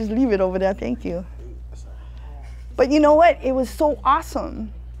want to just leave it over there. Thank you. But you know what? It was so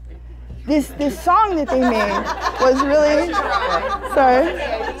awesome. This song that they made was really. Sorry.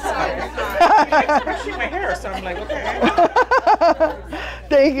 I'm brushing my hair, so I'm like, okay.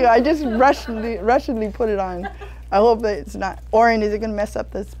 Thank you. I just rushingly put it on. I hope that it's not. Oren, is it gonna mess up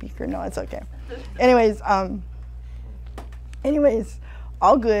the speaker? No, it's okay. Anyways,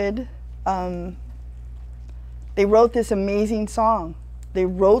 all good. They wrote this amazing song. They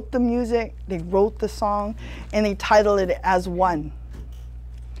wrote the music, they wrote the song, and they titled it as One.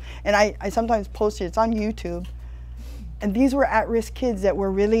 And I sometimes post it, it's on YouTube. And these were at-risk kids that were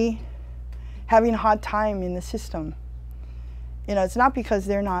really having a hard time in the system. It's not because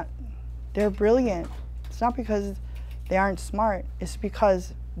they're brilliant. It's not because they aren't smart. It's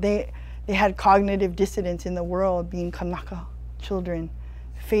because they had cognitive dissonance in the world, being Kanaka children,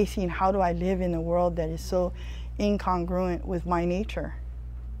 facing how do I live in a world that is so incongruent with my nature.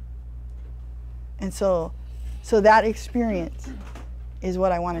 And so that experience is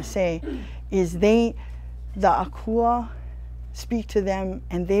what I want to say, is the akua speak to them,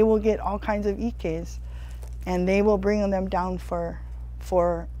 and they will get all kinds of ikes, and they will bring them down for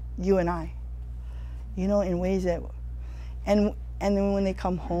you and I, in ways that, and then when they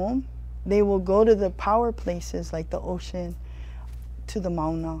come home, they will go to the power places like the ocean, to the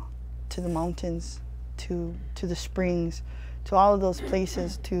Mauna, to the mountains, to the springs, to all of those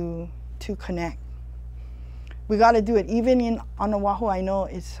places to connect. We got to do it. Even on Oahu, I know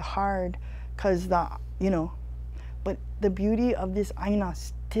it's hard because but the beauty of this aina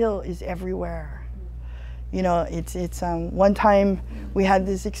still is everywhere. It's one time we had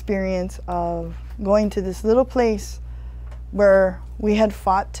this experience of going to this little place where we had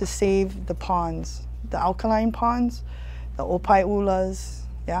fought to save the ponds, the alkaline ponds, the opai ulas,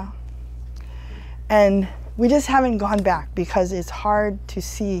 yeah. And we just haven't gone back because it's hard to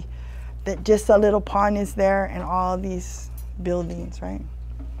see that just a little pond is there and all these buildings, right?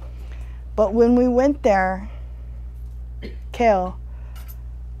 But when we went there, Kale,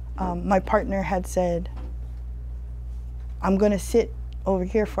 my partner had said, I'm going to sit over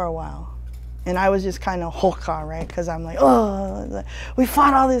here for a while. And I was just kind of hoka, right? Because I'm like, oh, we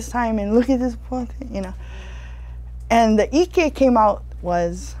fought all this time and look at this poor thing, you know. And the ike came out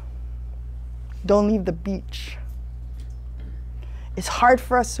was, don't leave the beach. It's hard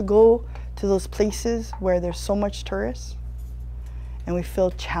for us to go to those places where there's so much tourists and we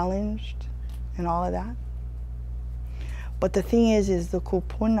feel challenged and all of that. But the thing is the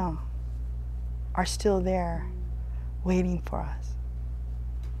kupuna are still there waiting for us.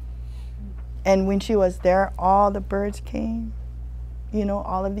 And when she was there, all the birds came, you know,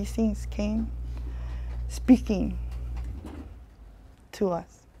 all of these things came speaking to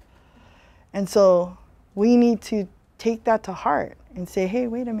us. And so we need to take that to heart and say, hey,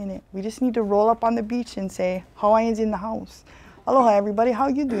 wait a minute. We just need to roll up on the beach and say, Hawaiians in the house. Aloha, everybody. How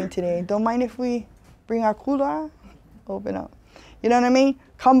you doing today? Don't mind if we bring our kula? Open up. You know what I mean?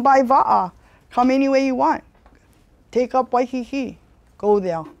 Come by Va'a. Come any way you want. Take up Waikiki. Go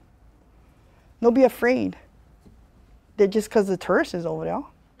there. Don't be afraid that just because the tourist is over there.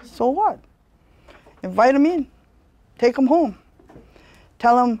 So what? Invite them in. Take them home.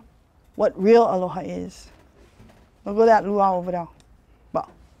 Tell them what real aloha is. Don't go that luau over there. Well,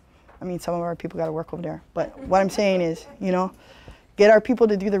 I mean, some of our people got to work over there. But what I'm saying is, you know, get our people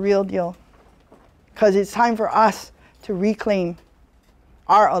to do the real deal. Because it's time for us to reclaim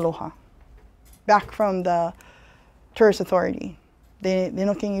our aloha back from the tourist authority. They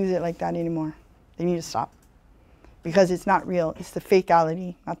don't can use it like that anymore. They need to stop. Because it's not real. It's the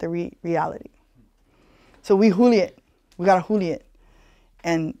fakeality, not the reality. So we huli it. We got to huli it.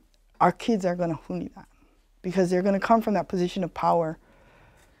 And our kids are going to huli that. Because they're going to come from that position of power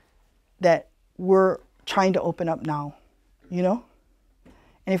that we're trying to open up now, you know?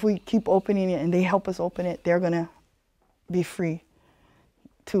 And if we keep opening it and they help us open it, they're going to be free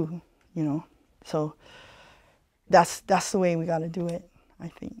too, you know? So that's the way we got to do it, I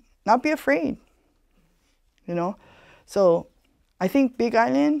think. Not be afraid, you know? So I think Big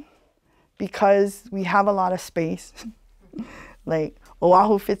Island, because we have a lot of space, like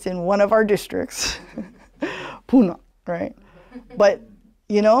Oahu fits in one of our districts, Puna, right? But,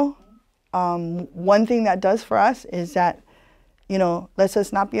 you know, one thing that does for us is that, you know, lets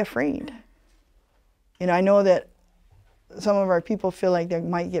us not be afraid. You know, I know that some of our people feel like they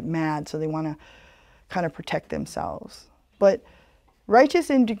might get mad, so they want to kind of protect themselves. But righteous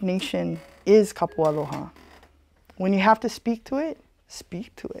indignation is Kapu Aloha. When you have to speak to it,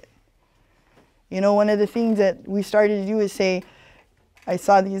 speak to it. You know, one of the things that we started to do is say, I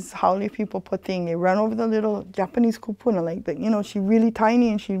saw these haole people put thing, they run over the little Japanese kupuna, like, but, you know, she's really tiny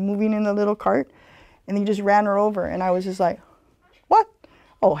and she's moving in the little cart, and they just ran her over, and I was just like, what?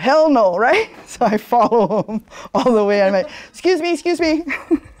 Oh, hell no, right? So I follow them all the way. I'm like, excuse me, excuse me.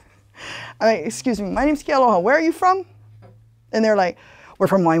 I'm like, excuse me, my name's Kealoha. Where are you from? And they're like, we're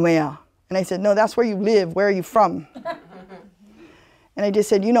from Waimea. And I said, no, that's where you live. Where are you from? And I just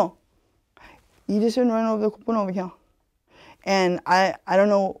said, you know, you just didn't run over the kupuna over here. And I don't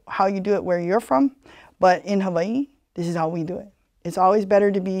know how you do it where you're from, but in Hawaii, this is how we do it. It's always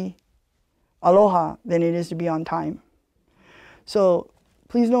better to be aloha than it is to be on time. So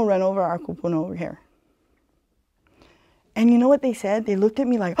please don't run over our kupuna over here. And you know what they said? They looked at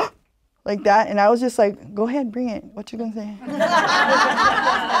me like, oh, like that. And I was just like, go ahead, bring it. What you gonna say?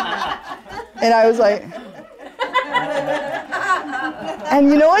 And I was like, and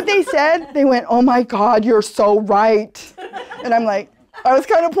you know what they said? They went, oh my God, you're so right. And I'm like, I was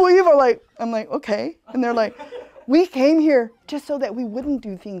kind of evil, like, I'm like, okay. And they're like, we came here just so that we wouldn't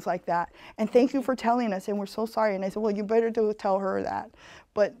do things like that. And thank you for telling us, and we're so sorry. And I said, well, you better do tell her that.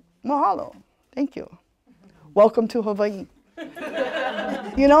 But mahalo, thank you. Welcome to Hawaii.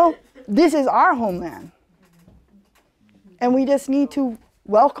 You know, this is our homeland. And we just need to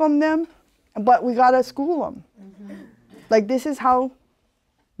welcome them, but we gotta school them. Like, this is how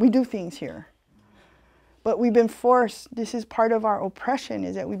we do things here. But we've been forced, this is part of our oppression,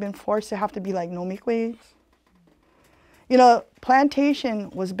 is that we've been forced to have to be like nomikwe's. You know, plantation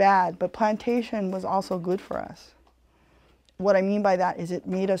was bad, but plantation was also good for us. What I mean by that is it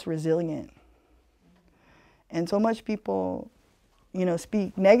made us resilient. And so much people, you know,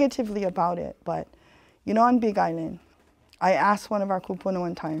 speak negatively about it, but, you know, on Big Island, I asked one of our kupuna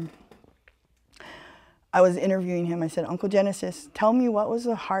one time, I was interviewing him, I said, Uncle Genesis, tell me what was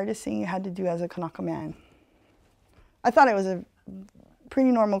the hardest thing you had to do as a Kanaka man? I thought it was a pretty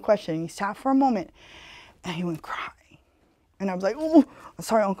normal question. He sat for a moment and he went cry. And I was like, oh,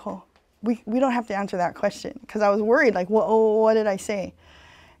 sorry, Uncle. We don't have to answer that question. Because I was worried, like, what did I say?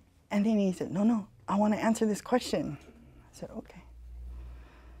 And then he said, no, I want to answer this question. I said, okay.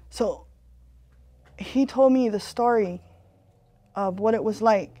 So he told me the story of what it was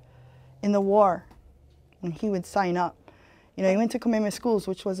like in the war when he would sign up. You know, he went to Kamehameha Schools,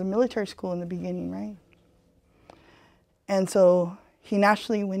 which was a military school in the beginning, right? And so he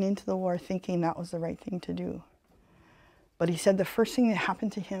naturally went into the war thinking that was the right thing to do. But he said the first thing that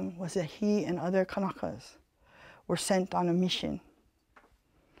happened to him was that he and other Kanakas were sent on a mission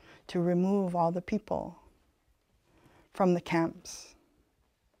to remove all the people from the camps,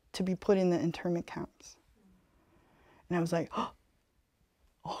 to be put in the internment camps. And I was like, oh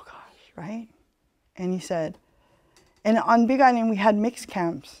gosh, right? And he said, and on Big Island we had mixed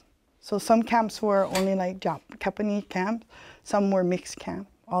camps. So some camps were only like Japanese camps, some were mixed camps,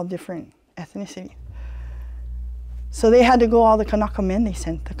 all different ethnicity. So they had to go, all the Kanaka men, they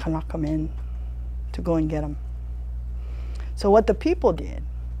sent the Kanaka men to go and get them. So what the people did,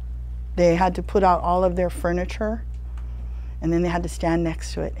 they had to put out all of their furniture, and then they had to stand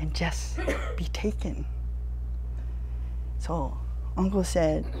next to it and just be taken. So Uncle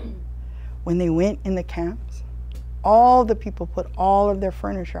said, when they went in the camps, all the people put all of their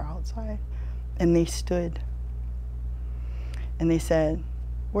furniture outside, and they stood. And they said,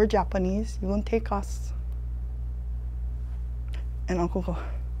 we're Japanese, you won't take us. And Uncle,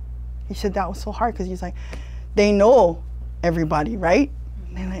 he said that was so hard, because he's like, they know everybody, right?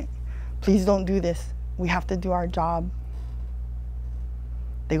 And they're like, please don't do this. We have to do our job.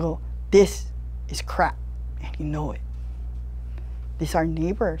 They go, this is crap, and you know it. These are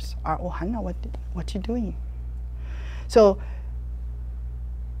neighbors, our ohana, what you doing? So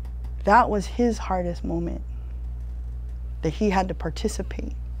that was his hardest moment, that he had to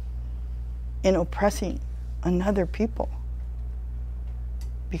participate in oppressing another people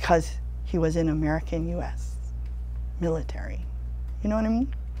because he was in American U.S. military. You know what I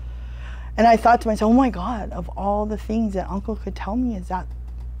mean? And I thought to myself, oh my God, of all the things that Uncle could tell me, is that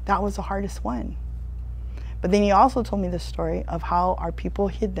was the hardest one. But then he also told me the story of how our people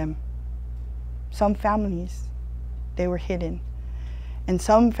hid them. Some families, they were hidden. And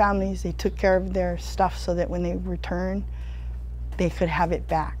some families, they took care of their stuff so that when they returned, they could have it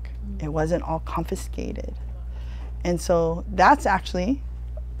back. It wasn't all confiscated. And so that's actually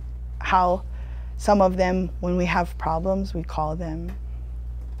how some of them, when we have problems, we call them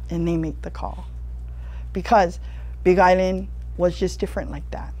and they make the call. Because Big Island was just different like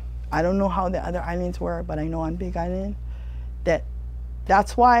that. I don't know how the other islands were, but I know on Big Island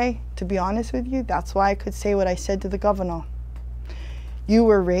that's why, to be honest with you, that's why I could say what I said to the governor. You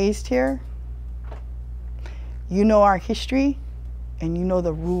were raised here, you know our history, and you know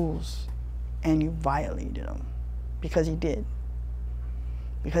the rules, and you violated them, because he did.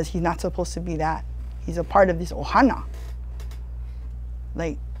 Because he's not supposed to be that. He's a part of this ohana.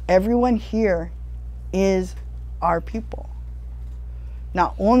 Like, everyone here is our people.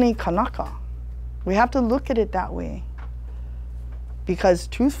 Not only Kanaka. We have to look at it that way. Because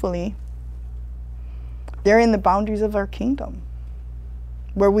truthfully, they're in the boundaries of our kingdom,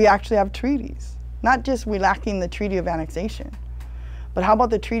 where we actually have treaties. Not just we lacking the treaty of annexation, but how about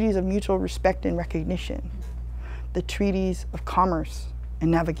the treaties of mutual respect and recognition? The treaties of commerce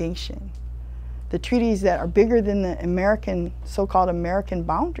and navigation. The treaties that are bigger than the American, so-called American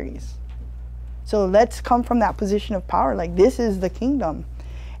boundaries. So let's come from that position of power, like this is the kingdom,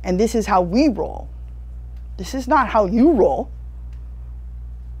 and this is how we roll. This is not how you roll.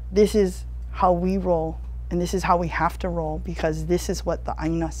 This is how we roll, and this is how we have to roll, because this is what the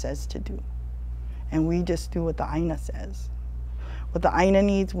Aina says to do. And we just do what the Aina says. What the Aina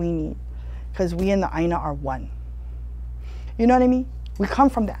needs, we need, because we and the Aina are one. You know what I mean? We come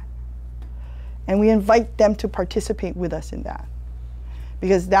from that. And we invite them to participate with us in that.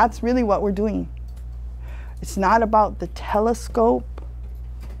 Because that's really what we're doing. It's not about the telescope.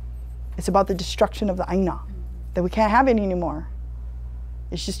 It's about the destruction of the Aina. That we can't have it anymore.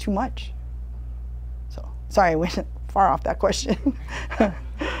 It's just too much. So, sorry, I went far off that question.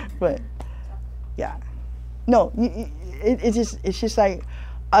 But, yeah. No, it's just like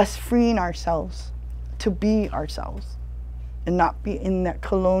us freeing ourselves to be ourselves and not be in that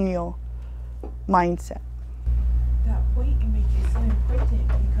colonial mindset. That point you make is so important,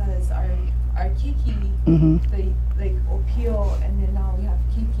 because our Kiki, like Opio, and then now we have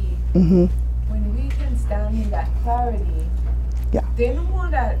Kiki. When we can stand in that clarity, they don't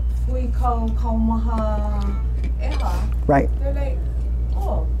want that we call Kaumaha Eha. Right. They're like,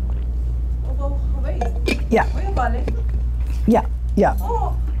 oh, Hawaii. Yeah. Where Bali? Yeah. Yeah.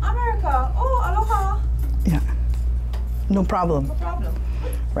 Oh, America. Oh, aloha. Yeah. No problem. No problem.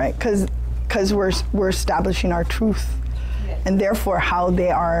 Right? Because we're establishing our truth, and therefore how they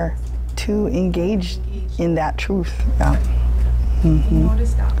are to engage in that truth. Yeah. You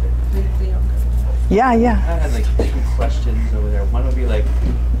notice that with the younger ones. Yeah, yeah. I had like 2 questions over there. One would be like,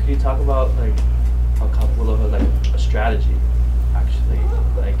 could you talk about like how Kapu Aloha is like a strategy, actually,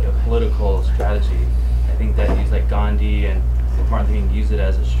 like a political strategy. I think that he's like Gandhi and Martin Luther King used it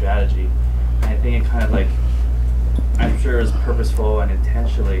as a strategy. And I think it kind of like, I'm sure it's purposeful and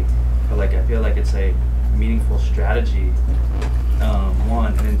intentionally, but like I feel like it's a meaningful strategy.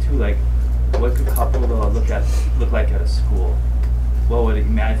 1, and then 2, like what could Kapu Aloha look like at a school? What would it, if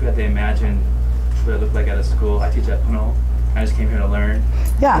you had to imagine what it looked like at a school? I teach at Puno. I just came here to learn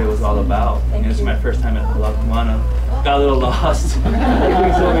what it was all about. And this is my first time at Mauna. Got a little lost.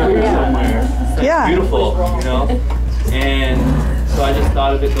 Somewhere. So Yeah. It's beautiful, you know? And so I just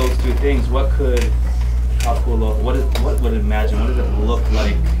thought of it, those 2 things. What could Kapu Aloha, what would it imagine? What does it look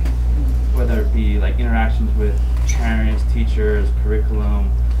like? Whether it be like interactions with parents, teachers, curriculum,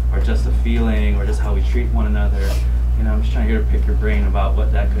 or just a feeling, or just how we treat one another. You know, I'm just trying to get to pick your brain about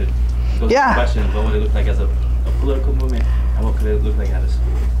what that could, those questions, what would it look like as a political movement, and what could it look like at a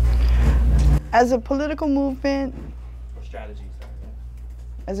school? As a political movement, Or strategy, sorry.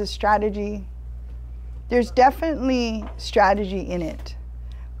 as a strategy, there's definitely strategy in it,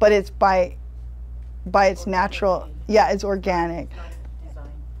 but it's by its natural, it's organic.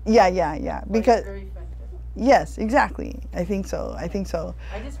 Yeah, because, yes, exactly, I think so. I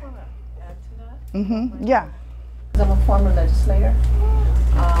just want to add to that. Yeah. I'm a former legislator.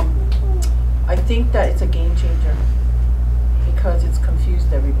 I think that it's a game changer because it's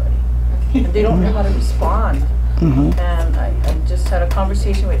confused everybody. And they don't know how to respond. And I just had a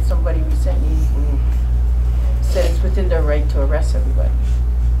conversation with somebody recently who said it's within their right to arrest everybody.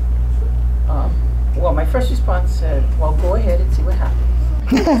 Well, my first response said, well, go ahead and see what happens.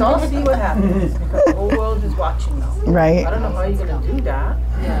 Let's all see what happens because the whole world is watching now. Right. I don't know how you're going to do that.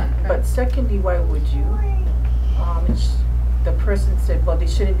 But secondly, why would you? The person said, well, they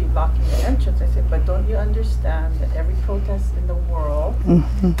shouldn't be blocking the entrance. I said, but don't you understand that every protest in the world,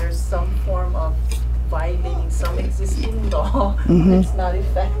 there's some form of violating some existing law that's not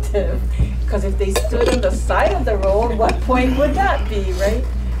effective? Because if they stood on the side of the road, what point would that be, right?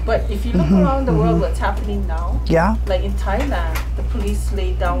 But if you look around the world, what's happening now, like in Thailand, the police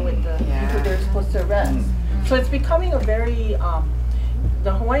laid down with the people they're supposed to arrest. So it's becoming a very,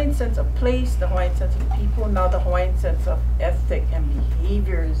 the Hawaiian sense of place, the Hawaiian sense of people, now the Hawaiian sense of ethic and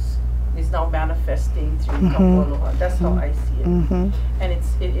behaviors is now manifesting through Kapu Aloha. That's how I see it. And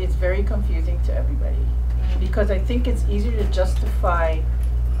it's very confusing to everybody because I think it's easier to justify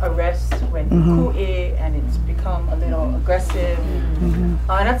arrest when ku'e and it's become a little aggressive.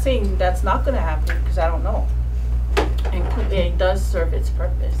 I'm not saying that's not going to happen because I don't know. And ku'e does serve its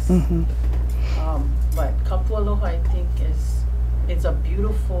purpose. But Kapu Aloha, I think, is a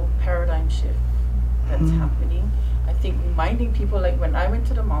beautiful paradigm shift that's happening. I think reminding people, like when I went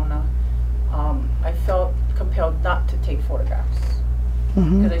to the Mauna, I felt compelled not to take photographs.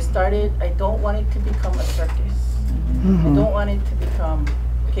 Because I don't want it to become a circus. I don't want it to become,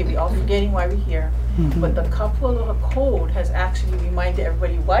 okay, we all forgetting why we're here, but the Kapu Aloha code has actually reminded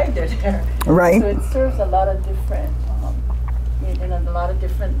everybody why they're there. Right. So it serves a lot of different, in a lot of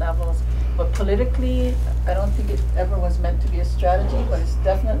different levels. But politically, I don't think it ever was meant to be a strategy, but it's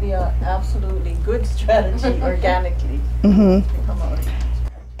definitely an absolutely good strategy organically.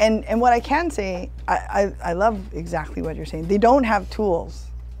 And what I can say, I love exactly what you're saying. They don't have tools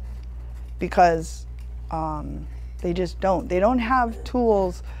because they just don't. They don't have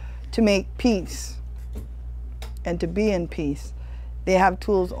tools to make peace and to be in peace. They have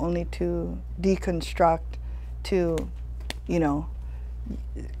tools only to deconstruct, to, you know,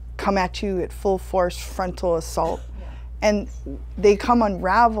 come at you at full force frontal assault. And they come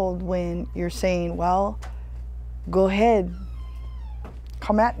unraveled when you're saying, well, go ahead,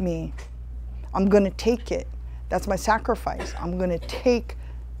 come at me. I'm gonna take it. That's my sacrifice. I'm gonna take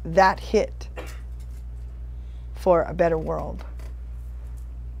that hit for a better world.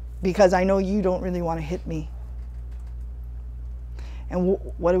 Because I know you don't really wanna hit me. And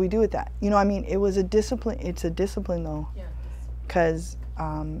what do we do with that? You know, I mean, it was a discipline, it's a discipline though. Because,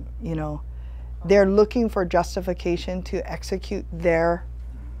 you know, they're looking for justification to execute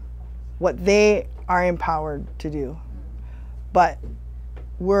what they are empowered to do. But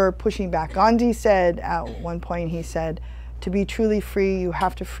we're pushing back. Gandhi said at one point, he said, to be truly free, you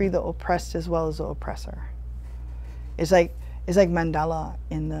have to free the oppressed as well as the oppressor. It's like Mandela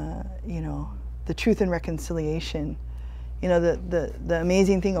in the, you know, the Truth and Reconciliation. You know, the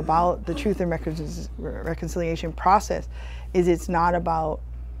amazing thing about the Truth and Reconciliation process is it's not about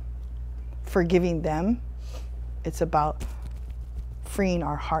forgiving them, it's about freeing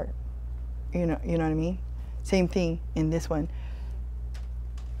our heart. You know what I mean? Same thing in this one.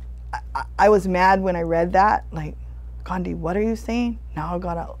 I was mad when I read that. Like, Gandhi, what are you saying? Now I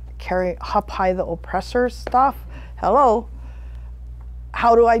gotta carry up high the oppressor stuff? Hello?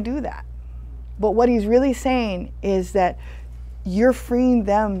 How do I do that? But what he's really saying is that you're freeing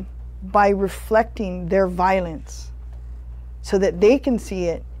them by reflecting their violence so that they can see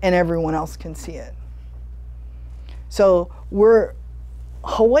it and everyone else can see it. So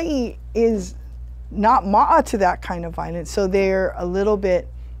Hawaii is not ma'a to that kind of violence, so they're a little bit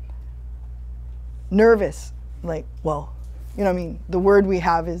nervous. Like, well, you know what I mean? The word we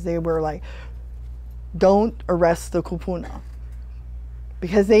have is they were like, don't arrest the kupuna.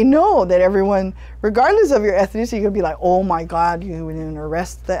 Because they know that everyone, regardless of your ethnicity, you could be like, oh my God, you didn't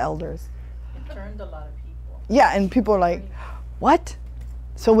arrest the elders. It turned a lot of people. Yeah, and people are like, what?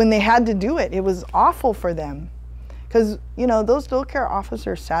 So when they had to do it, it was awful for them. Because, you know, those dual care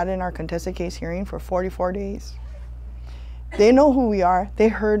officers sat in our contested case hearing for 44 days. They know who we are. They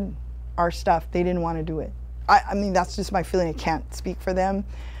heard our stuff. They didn't want to do it. I mean, that's just my feeling. I can't speak for them.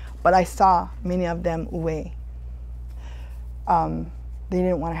 But I saw many of them away. They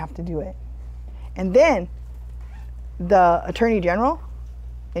didn't want to have to do it. And then the Attorney General,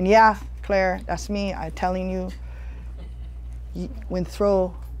 and yeah, Claire, that's me, I'm telling you, when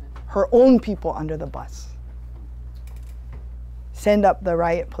throw her own people under the bus. Send up the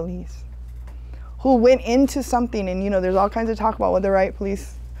riot police, who went into something, and you know, there's all kinds of talk about what the riot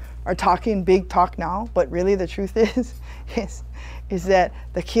police are talking, big talk now, but really the truth is that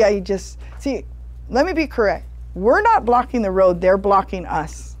the Kiai just, see, let me be correct. We're not blocking the road, they're blocking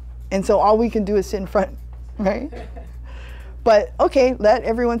us. And so all we can do is sit in front, right? But okay, let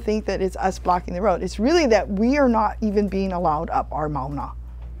everyone think that it's us blocking the road. It's really that we are not even being allowed up our Mauna.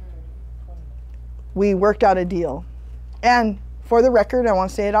 We worked out a deal. And for the record, I want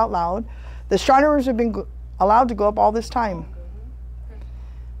to say it out loud, the astronomers have been allowed to go up all this time.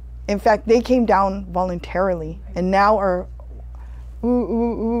 In fact, they came down voluntarily and now are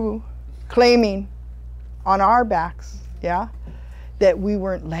claiming on our backs, yeah, that we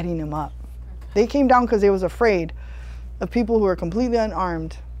weren't letting them up. They came down because they was afraid of people who are completely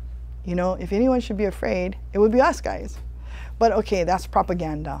unarmed. You know, if anyone should be afraid, it would be us guys. But okay, that's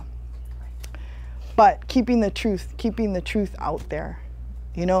propaganda. But keeping the truth out there.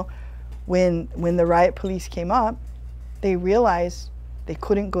 You know, when the riot police came up, they realized they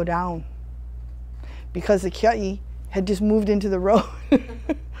couldn't go down because the Kiai had just moved into the road.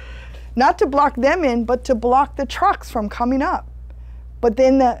 Not to block them in, but to block the trucks from coming up. But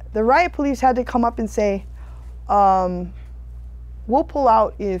then the riot police had to come up and say, we'll pull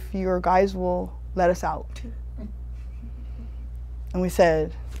out if your guys will let us out. And we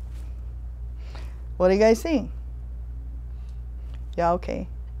said, what are you guys saying? Yeah, okay.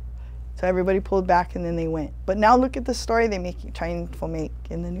 So everybody pulled back and then they went. But now look at the story they trying to make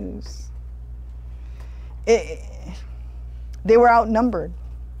in the news. They were outnumbered.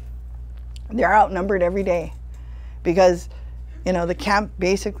 They're outnumbered every day because, you know, the camp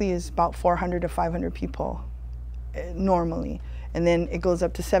basically is about 400 to 500 people normally. And then it goes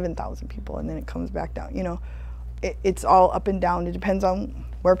up to 7,000 people and then it comes back down. You know, it's all up and down. It depends on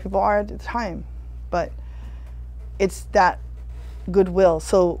where people are at the time. But it's that goodwill.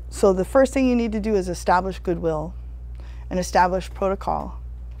 So the first thing you need to do is establish goodwill and establish protocol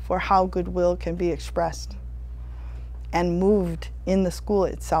for how goodwill can be expressed and moved in the school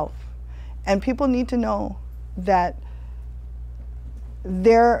itself. And people need to know that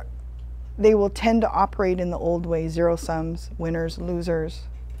they will tend to operate in the old way, zero sums, winners, losers,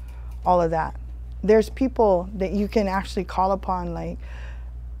 all of that. There's people that you can actually call upon, like,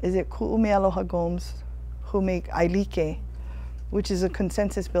 is it Ku'umealoha Gomes, who make Ailike, which is a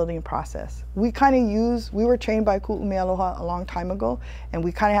consensus building process. We were trained by Ku'umealoha a long time ago, and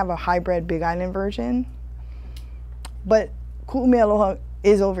we kind of have a hybrid Big Island version. But Ku'umealoha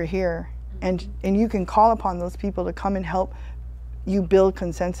is over here. And you can call upon those people to come and help you build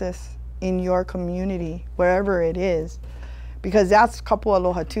consensus in your community, wherever it is, because that's Kapu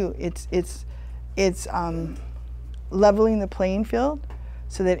Aloha too. It's leveling the playing field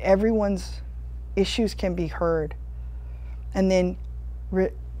so that everyone's issues can be heard, and then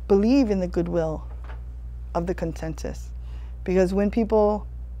believe in the goodwill of the consensus, because when people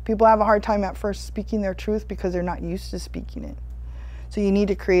have a hard time at first speaking their truth because they're not used to speaking it. So you need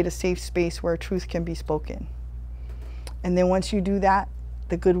to create a safe space where truth can be spoken. And then once you do that,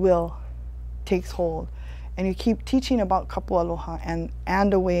 the goodwill takes hold. And you keep teaching about Kapu Aloha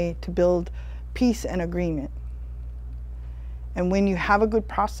and a way to build peace and agreement. And when you have a good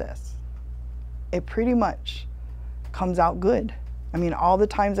process, it pretty much comes out good. I mean, all the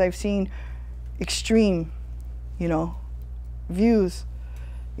times I've seen extreme, you know, views,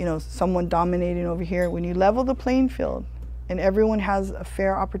 you know, someone dominating over here. When you level the playing field and everyone has a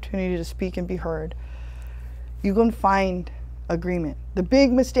fair opportunity to speak and be heard, you can find agreement. The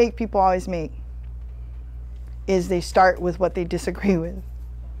big mistake people always make is they start with what they disagree with.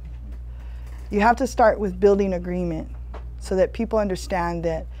 You have to start with building agreement so that people understand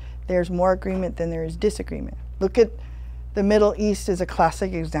that there's more agreement than there is disagreement. Look at the Middle East as a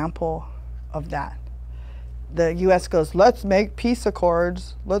classic example of that. The US goes, let's make peace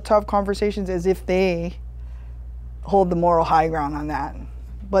accords, let's have conversations, as if they hold the moral high ground on that.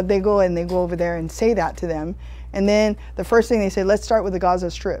 But they go over there and say that to them. And then the first thing they say, let's start with the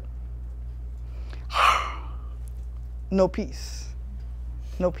Gaza Strip. No peace.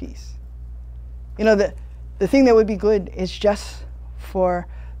 No peace. You know, the thing that would be good is just for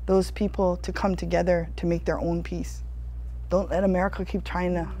those people to come together to make their own peace. Don't let America keep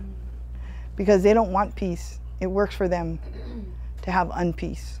trying to, because they don't want peace. It works for them to have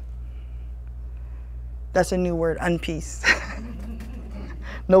unpeace. That's a new word, unpeace.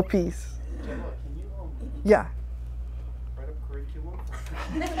 No peace. Yeah. Write a curriculum?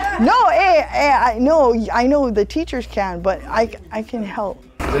 No, I know the teachers can, but I can help.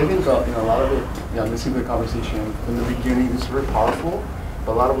 I think you know, a lot of it, listening to the conversation in the beginning is very powerful,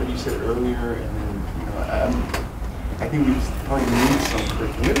 but a lot of what you said earlier, and then, you know, I think we probably need some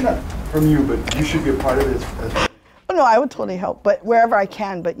curriculum. Maybe not from you, but you should be a part of it. Oh, no, I would totally help, but wherever I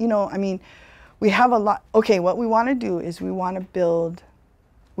can. But, you know, I mean, we have a lot. Okay, what we want to do is we want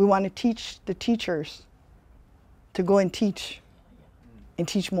to teach the teachers to go and teach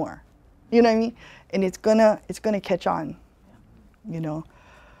more. You know what I mean? And it's gonna catch on, you know.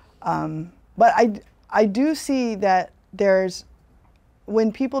 But I do see that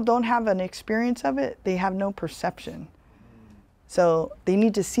when people don't have an experience of it, they have no perception. So they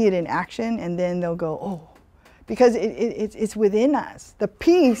need to see it in action, and then they'll go, oh, because it's within us. The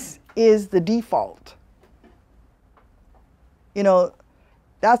peace is the default. You know,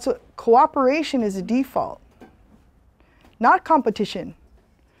 that's what cooperation is, a default, not competition.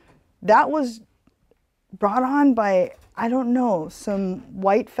 That was brought on by, I don't know, some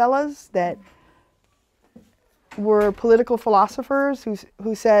white fellas that were political philosophers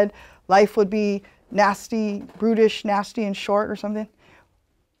who said life would be nasty, brutish, nasty, and short or something.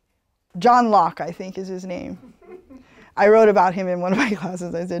 John Locke, I think, is his name. I wrote about him in one of my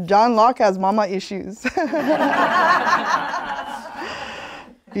classes. I said, John Locke has mama issues.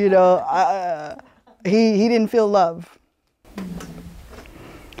 You know, he didn't feel love.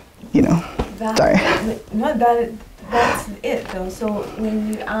 You know, sorry. No, that's it though. So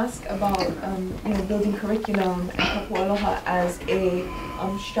when you ask about you know, building curriculum and Kapu Aloha as a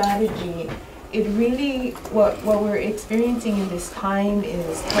strategy, it really, what we're experiencing in this time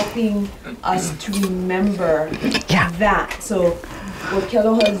is helping us to remember that. So what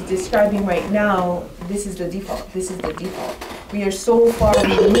Kealoha is describing right now, this is the default. This is the default. We are so far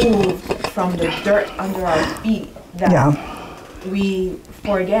removed from the dirt under our feet that we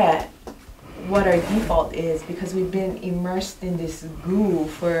forget what our default is, because we've been immersed in this goo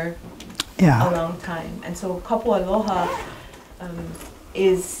for a long time. And so Kapu Aloha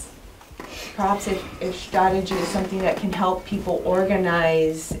is perhaps a strategy, is something that can help people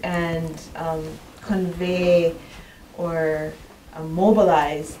organize and convey or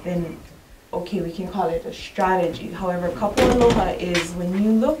mobilize. Then okay, we can call it a strategy. However, Kapu Aloha is, when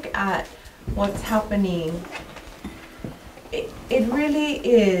you look at what's happening, it really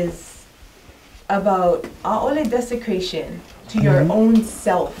is about a'ole desecration to your own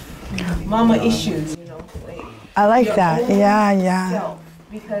self, mama issues, you know. Like I like that. Self.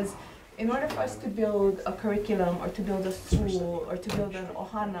 Because in order for us to build a curriculum or to build a school or to build an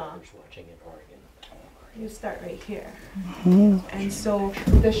ohana, you start right here. And so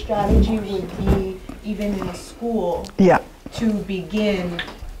the strategy would be, even in a school, to begin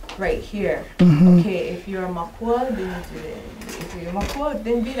right here. Okay, if you're a makua, then you do it. If you're a makua,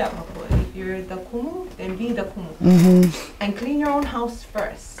 then be that makua. If you're the kumu, then be the kumu. And clean your own house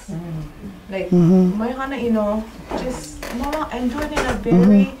first. Like, my hana, you know, just mama, and do it in a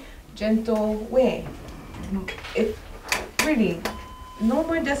very gentle way. It really, no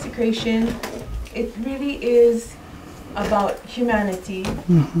more desecration. It really is about humanity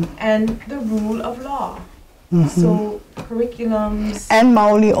and the rule of law. So curriculums. And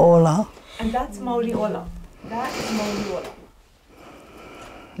Mauli Ola. And that's Mauli Ola. That is Mauli Ola.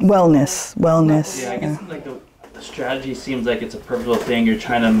 Wellness. Yeah, I guess like the strategy seems like it's a purposeful thing. You're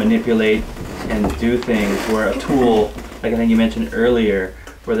trying to manipulate and do things where a tool, like I think you mentioned earlier,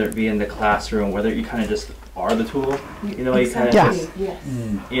 whether it be in the classroom, whether you kind of just are the tool. You know, Exactly. you kind of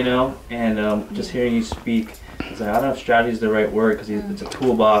Yes. you know, and just hearing you speak, it's like, I don't know if strategy is the right word because it's a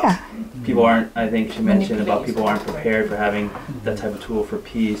toolbox. Yeah. People aren't, I think she mentioned about people aren't prepared for having that type of tool for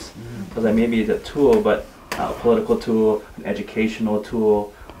peace. Because like maybe it's a tool, but a political tool, an educational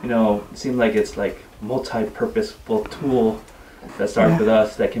tool, you know, it seems like it's like multi-purposeful tool that starts with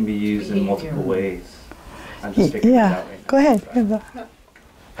us that can be used in multiple ways. I'm just figuring it out right now. Go ahead.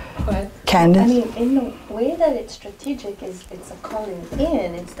 But Candace. I mean, in the way that it's strategic is it's a calling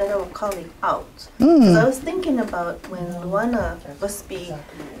in instead of a calling out. Because I was thinking about when Luana Busby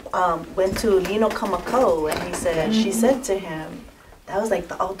went to Lino Kamako and she said to him, that was like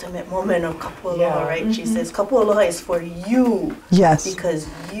the ultimate moment of Kapu Aloha, right? She says, Kapu Aloha is for you. Yes. Because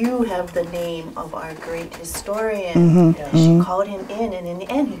you have the name of our great historian. And she called him in, and in the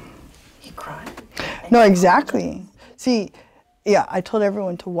end, he cried. No, exactly. See, yeah, I told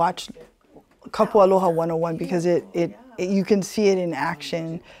everyone to watch Kapu Aloha 101 because it you can see it in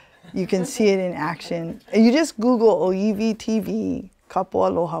action. You can see it in action. And you just Google Oiwi TV, Kapu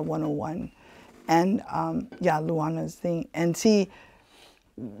Aloha 101, and yeah, Luana's thing. And see,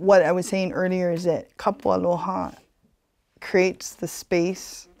 what I was saying earlier is that Kapu Aloha creates the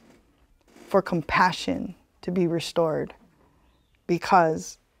space for compassion to be restored,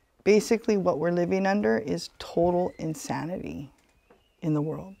 because basically what we're living under is total insanity in the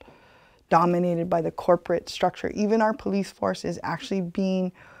world, dominated by the corporate structure. Even our police force is actually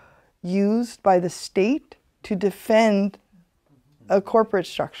being used by the state to defend a corporate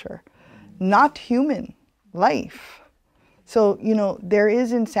structure, not human life. So, you know, there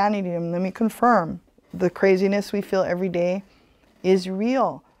is insanity, and let me confirm, the craziness we feel every day is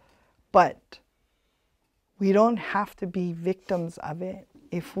real, but we don't have to be victims of it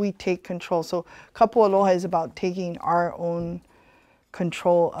if we take control. So Kapu Aloha is about taking our own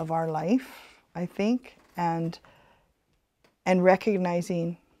control of our life, I think, and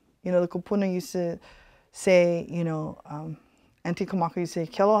recognizing, you know, the kupuna used to say, you know, Auntie Kamaka used to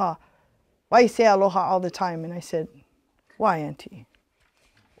say, Kealoha, why you say aloha all the time? And I said, why, Auntie?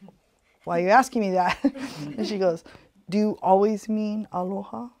 Why are you asking me that? And she goes, do you always mean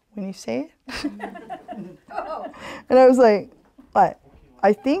aloha when you say it? And I was like, what?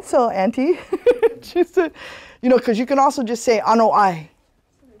 I think so, Auntie. She said, you know, because you can also just say, ano ai.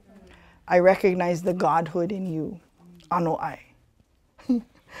 I recognize the godhood in you. Ano ai. And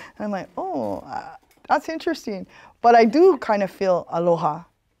I'm like, oh, that's interesting. But I do kind of feel aloha.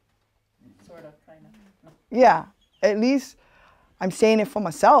 Sort of, kind of. Yeah, at least I'm saying it for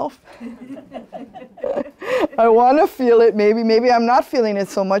myself. I want to feel it. Maybe I'm not feeling it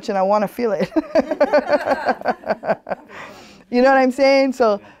so much and I want to feel it. You know what I'm saying?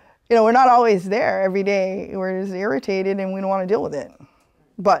 So, you know, we're not always there every day. We're just irritated and we don't want to deal with it.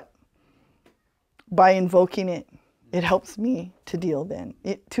 But by invoking it, it helps me to deal then,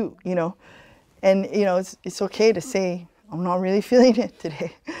 it too, you know. And, you know, it's okay to say, I'm not really feeling it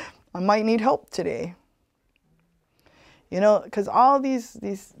today. I might need help today. You know, because all these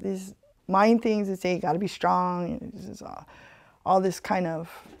mind things that say you got to be strong, all this kind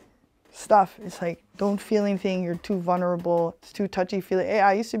of stuff. It's like, don't feel anything. You're too vulnerable. It's too touchy-feely. Hey,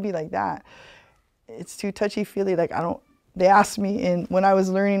 I used to be like that. It's too touchy-feely. Like, I don't. They asked me when I was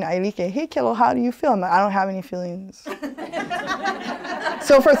learning Ailike, hey, Kealoha, how do you feel? I'm like, I don't have any feelings.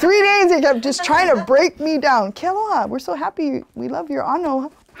 So for 3 days, they kept just trying to break me down. Kealoha, we're so happy. We love your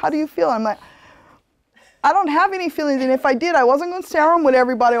ano. How do you feel? I'm like, I don't have any feelings, and if I did, I wasn't going to share them with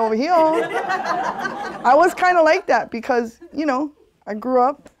everybody over here. I was kind of like that because, you know, I grew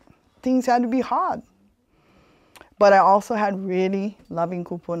up, things had to be hard. But I also had really loving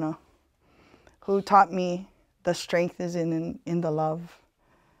kupuna who taught me the strength is in the love.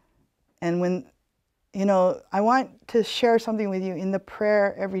 And when, you know, I want to share something with you in the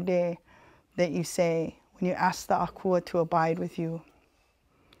prayer every day that you say, when you ask the akua to abide with you,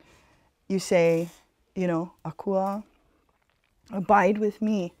 you say, you know, akua, abide with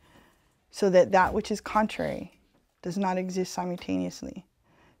me so that that which is contrary does not exist simultaneously.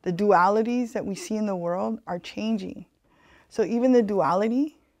 The dualities that we see in the world are changing. So even the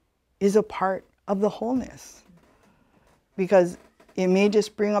duality is a part of the wholeness, because it may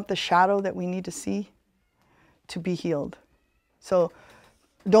just bring up the shadow that we need to see to be healed. So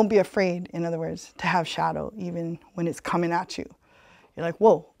don't be afraid, in other words, to have shadow even when it's coming at you. You're like,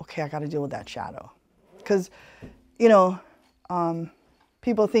 whoa, okay, I got to deal with that shadow. Because, you know,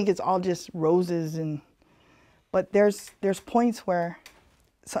 people think it's all just roses, but there's points where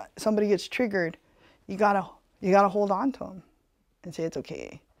somebody gets triggered. You gotta hold on to them and say it's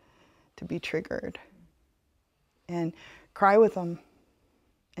okay to be triggered, and cry with them,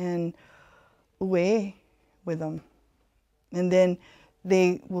 and ue with them. And then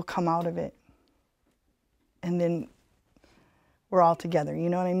they will come out of it. And then we're all together, you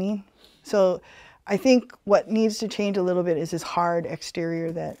know what I mean? So I think what needs to change a little bit is this hard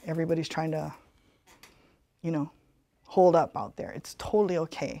exterior that everybody's trying to, you know, hold up out there. It's totally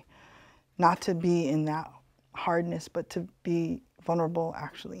okay not to be in that hardness, but to be vulnerable,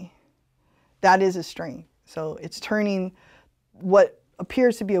 actually. That is a strength. So it's turning what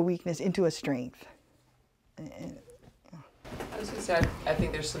appears to be a weakness into a strength. I was gonna say, I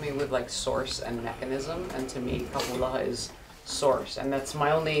think there's something with like source and mechanism, and to me, Kapu Aloha is source, and that's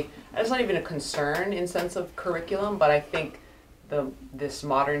my only, it's not even a concern in sense of curriculum, but I think this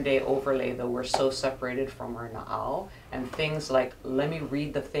modern day overlay that we're so separated from our na'au, and things like, let me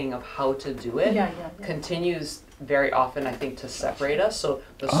read the thing of how to do it, continues very often, I think, to separate us. So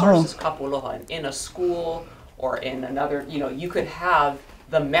the source is Kapu Aloha, and in a school or in another, you know, you could have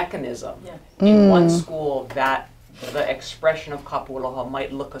the mechanism in one school that the expression of Kapu Aloha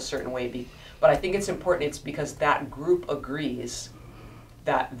might look a certain way, but I think it's important, it's because that group agrees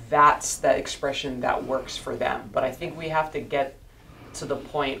that that's the expression that works for them. But I think we have to get to the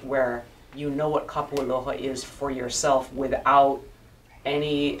point where you know what Kapu Aloha is for yourself without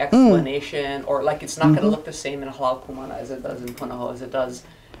any explanation, or like it's not going to look the same in Halau Kumana as it does in Punahou as it does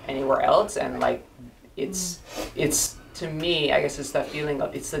anywhere else. And like it's to me, I guess it's that feeling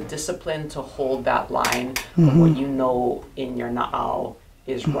of, it's the discipline to hold that line of what you know in your na'au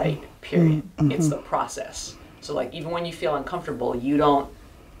is right, period. It's the process. So like even when you feel uncomfortable, you don't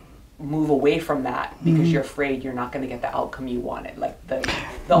move away from that because you're afraid you're not going to get the outcome you wanted. Like the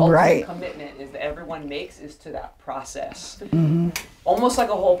ultimate commitment is that everyone makes is to that process. Almost like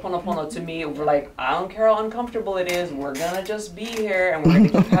a ho'oponopono to me, we're like, I don't care how uncomfortable it is, we're going to just be here and we're going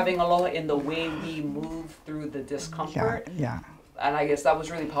to keep having aloha in the way we move through the discomfort. And I guess that was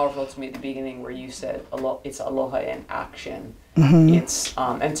really powerful to me at the beginning where you said it's aloha in action. It's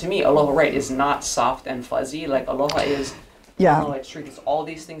and to me, aloha, right, is not soft and fuzzy. Like aloha is it's truth. It's all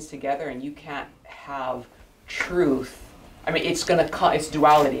these things together, and you can't have truth. I mean, it's gonna come. It's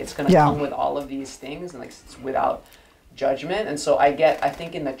duality. It's gonna come with all of these things, and like it's without judgment. And so I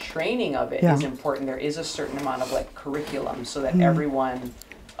think in the training of it is important. There is a certain amount of like curriculum so that everyone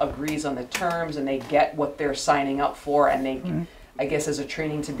agrees on the terms and they get what they're signing up for, and they. I guess as a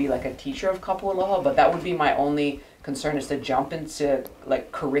training to be like a teacher of Kapu Aloha, but that would be my only concern, is to jump into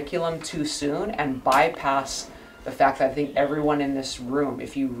like curriculum too soon and bypass the fact that I think everyone in this room,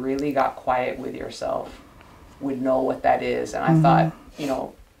 if you really got quiet with yourself, would know what that is. And I thought, you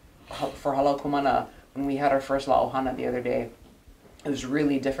know, for Halau Kumana, when we had our first La'ohana the other day, it was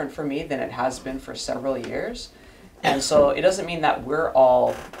really different for me than it has been for several years. And so it doesn't mean that we're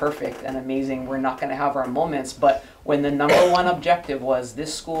all perfect and amazing. We're not going to have our moments. But when the number one objective was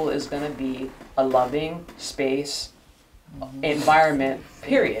this school is going to be a loving space, environment,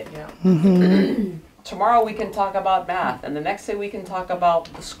 period. Tomorrow we can talk about math, and the next day we can talk about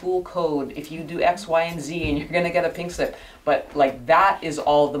the school code. If you do X, Y, and Z, and you're going to get a pink slip. But like that is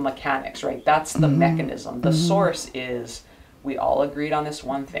all the mechanics, right? That's the mechanism. The source is we all agreed on this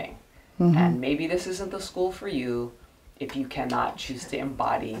one thing. And maybe this isn't the school for you if you cannot choose to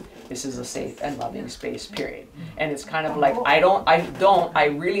embody this is a safe and loving space, period. And it's kind of like, I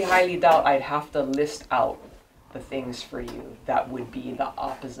really highly doubt I'd have to list out the things for you that would be the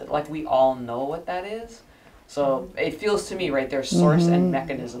opposite. Like we all know what that is. So it feels to me, right, there's source and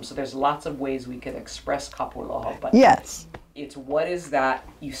mechanism. So there's lots of ways we could express Kapu Aloha, but it's what is that,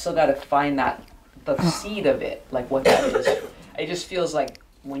 you still got to find that, the seed of it, like what that is. It just feels like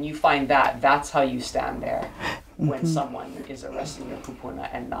when you find that, that's how you stand there when someone is arresting your kupuna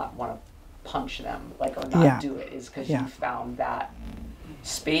and not want to punch them, like, or not do it, is because you found that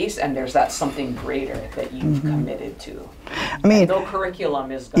space and there's that something greater that you've committed to. I mean, and no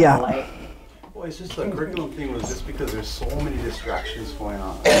curriculum is gonna like. Well, it's just the curriculum thing was just because there's so many distractions going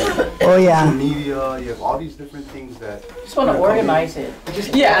on. Social media, you have all these different things that. Just want to organize it.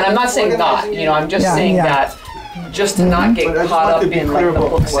 And I'm not saying not, you know, I'm just saying that just to not get caught up in like the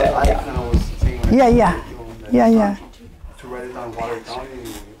book set. To write it down watered down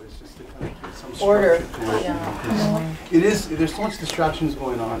anyway, but it's just to kind of get some order to it. It is, there's so much distractions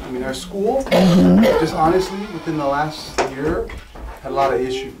going on. I mean, our school, just honestly, within the last year, had a lot of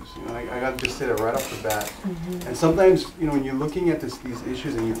issues. You know, I got to just say that right off the bat. And sometimes, you know, when you're looking at these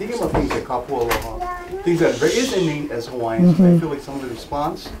issues and you're thinking about things like Kapu Aloha, things that there is innate as Hawaiians, I feel like some of the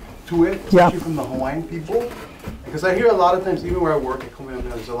response to it, especially from the Hawaiian people, because I hear a lot of times, even where I work at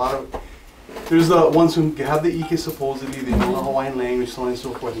Kamehameha, there's the ones who have the ike supposedly, they know the Hawaiian language, so on and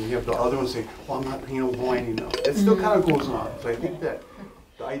so forth, and you have the other ones saying, well, I'm not paying Hawaiian enough. It still kind of goes on. So I think that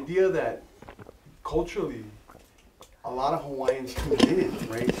the idea that culturally, a lot of Hawaiians can get it,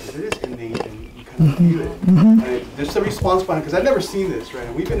 right? Because it is innate and you kind of feel it. And there's a response behind, because I've never seen this, right?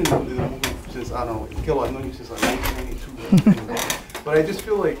 And we've been in the movie since, I don't know, Kealoha, I've known you since like 1992. Right? But I just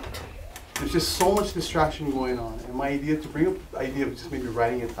feel like there's just so much distraction going on. And my idea to bring up the idea of just maybe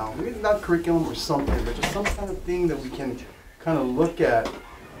writing it down, maybe not curriculum or something, but just some kind of thing that we can kind of look at.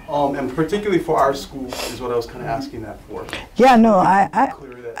 And particularly for our school is what I was kind of asking that for. Yeah, no,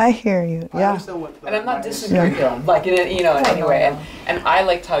 I hear you. Yeah. I understand what and I'm not disagreeing, like you know, anyway. And I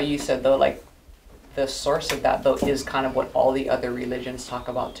liked how you said though, like the source of that though is kind of what all the other religions talk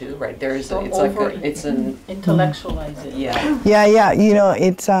about too, right? There's So it's like it's an intellectualize it. Yeah. Yeah. You know,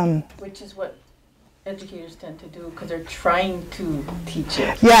 it's which is what educators tend to do because they're trying to teach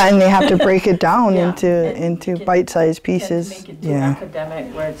it. Yeah, and they have to break it down into can- bite-sized pieces. Make it too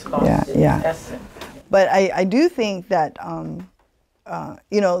academic where it's lost its essence. But I do think that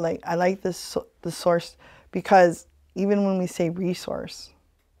you know, like I like this the source because even when we say resource,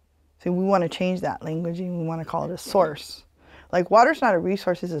 so we want to change that language and we want to call it a source. Like water's not a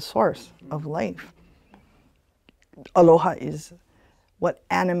resource; it's a source of life. Aloha is what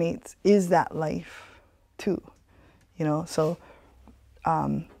animates is that life too, you know. So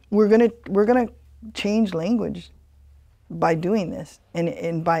we're gonna change language by doing this,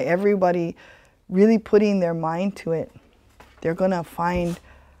 and by everybody really putting their mind to it, they're gonna find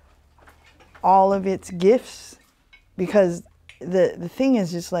all of its gifts, because the thing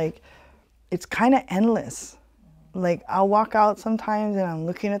is just like it's kind of endless. Like I'll walk out sometimes and I'm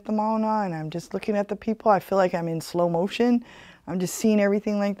looking at the Mauna and I'm just looking at the people. I feel like I'm in slow motion. I'm just seeing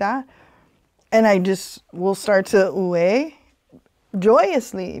everything like that. And I just will start to ue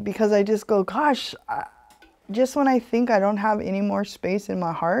joyously because I just go, gosh, just when I think I don't have any more space in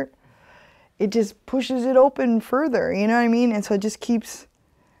my heart, it just pushes it open further, you know what I mean? And so it just keeps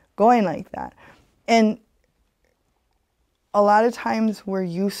going like that. And a lot of times we're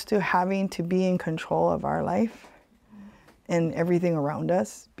used to having to be in control of our life and everything around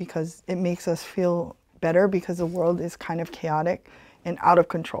us because it makes us feel better because the world is kind of chaotic and out of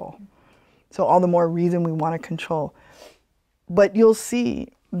control. So all the more reason we want to control. But you'll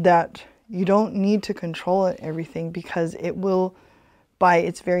see that you don't need to control everything because it will, by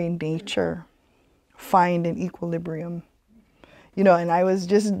its very nature, find an equilibrium. You know, and I was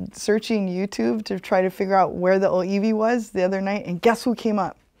just searching YouTube to try to figure out where the Oiwi was the other night, and guess who came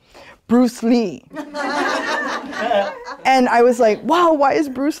up? Bruce Lee. And I was like, wow, why is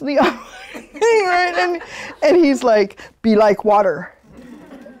Bruce Lee on? Right? And he's like, be like water.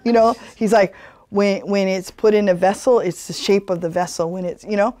 You know, he's like, when it's put in a vessel, it's the shape of the vessel when it's,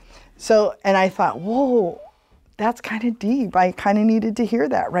 you know. So, and I thought, whoa, that's kind of deep. I kind of needed to hear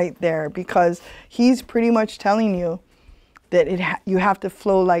that right there because he's pretty much telling you that you have to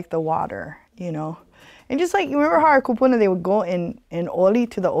flow like the water, you know. And just like, you remember how our kupuna, they would go in oli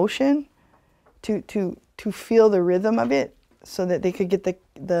to the ocean to feel the rhythm of it so that they could get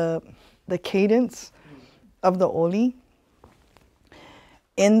the cadence of the oli.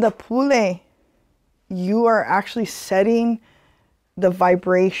 In the pule, you are actually setting the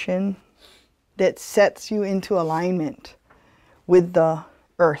vibration that sets you into alignment with the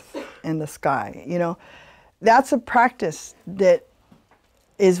earth and the sky, you know. That's a practice that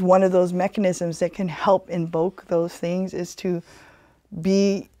is one of those mechanisms that can help invoke those things, is to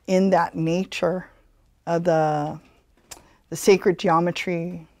be in that nature of the sacred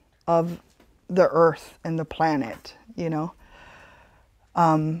geometry of the earth and the planet, you know.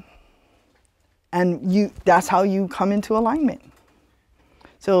 And that's how you come into alignment.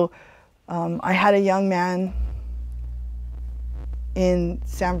 So I had a young man in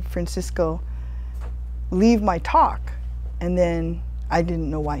San Francisco leave my talk, and then I didn't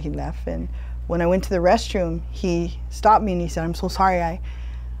know why he left. And when I went to the restroom, he stopped me and he said, I'm so sorry, I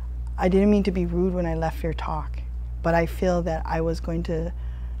didn't mean to be rude when I left your talk, but I feel that I was going to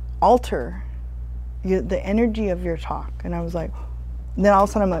alter the energy of your talk. And I was like, and then all of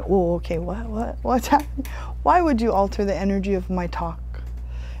a sudden I'm like, oh, okay, what's happening? Why would you alter the energy of my talk?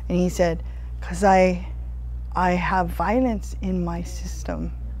 And he said, because I have violence in my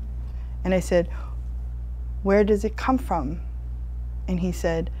system. And I said, where does it come from? And he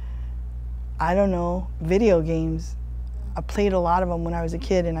said, I don't know, video games. I played a lot of them when I was a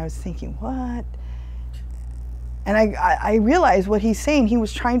kid, and I was thinking, what? And I realized what he's saying. He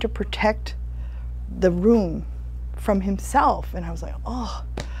was trying to protect the room from himself. And I was like, oh,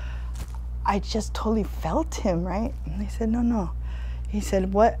 I just totally felt him, right? And they said, no. He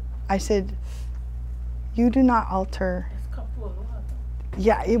said, what? I said, you do not alter. It's Kapu Aloha.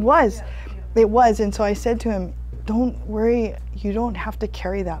 Yeah, it was. Yeah. It was. And so I said to him, don't worry, you don't have to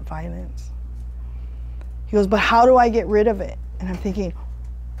carry that violence. He goes, but how do I get rid of it? And I'm thinking,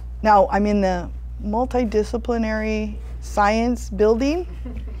 now I'm in the multidisciplinary science building.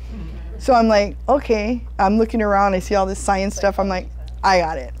 So I'm like, okay, I'm looking around, I see all this science stuff. I'm like, I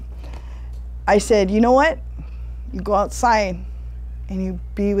got it. I said, you know what? You go outside and you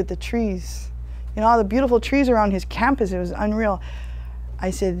be with the trees. You know, all the beautiful trees around his campus, it was unreal.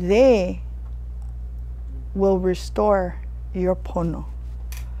 I said, they will restore your pono.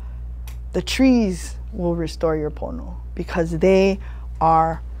 The trees will restore your pono because they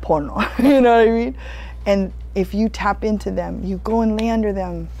are pono. You know what I mean? And if you tap into them, you go and lay under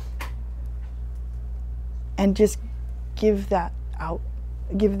them and just give that out,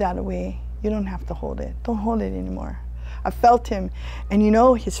 give that away. You don't have to hold it. Don't hold it anymore. I felt him, and you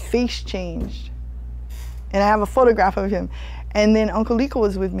know, his face changed. And I have a photograph of him. And then Uncle Liko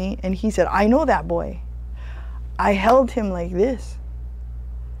was with me, and he said, I know that boy. I held him like this.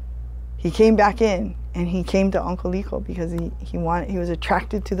 He came back in, and he came to Uncle Liko because he was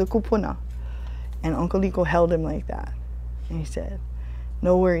attracted to the kupuna. And Uncle Liko held him like that. And he said,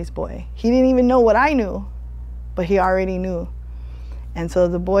 no worries, boy. He didn't even know what I knew, but he already knew. And so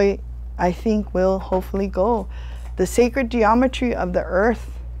the boy, I think, will hopefully go. The sacred geometry of the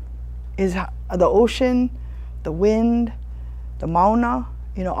earth is the ocean, the wind, the Mauna,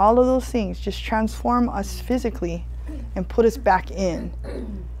 you know, all of those things just transform us physically and put us back in.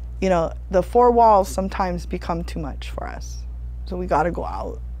 You know, the four walls sometimes become too much for us. So we got to go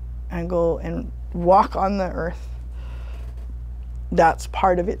out and go and walk on the earth. That's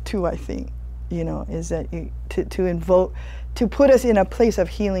part of it too, I think, you know, is that to invoke, to put us in a place of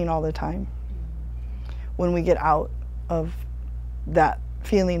healing all the time. When we get out of that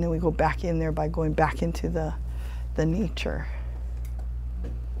feeling, then we go back in there by going back into the nature.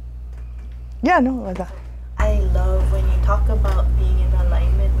 Yeah, no, like that. I love when you talk about being in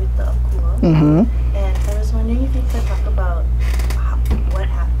alignment with the akua. Mm-hmm. And I was wondering if you could talk about what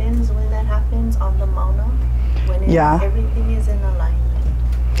happens when that happens on the Mauna, when everything is in alignment.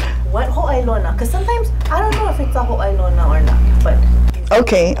 What ho'ailona? Because sometimes I don't know if it's a ho'ailona or not, but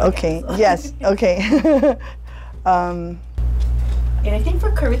okay, yes, okay. And I think for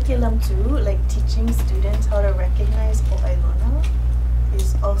curriculum too, like teaching students how to recognize ho'ailona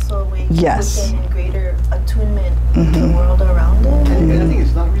is also a way to put in greater attunement to the world around them. And I think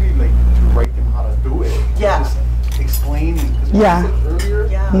it's not really like to write them how to do it. Yeah. It's just explaining. Because what I said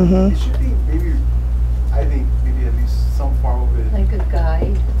earlier, it should be maybe, I think, maybe at least some form of it. Like a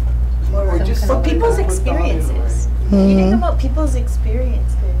guide. Or just for people's experiences. You think about people's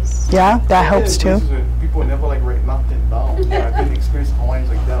experiences. Yeah, that helps too. People never like write nothing down. I didn't experience Hawaiians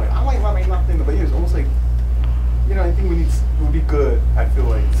like that. Like, I like write nothing down, but it's almost like, you know, I think it would be good. I feel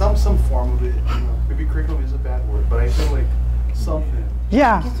like some form of it. You know, maybe curriculum is a bad word, but I feel like something.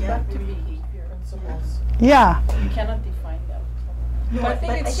 Yeah. It's back to behavior principles. Yeah. You cannot define them. No, I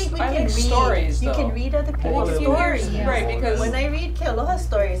think we I can think read stories. You can read other people's stories. Right, because when I read Kealoha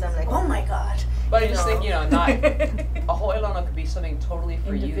stories, I'm like, oh my god. But I just think, you know, not a ho'ailona could be something totally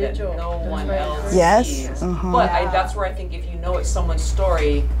for you that no one else sees. But that's where I think if you know it's someone's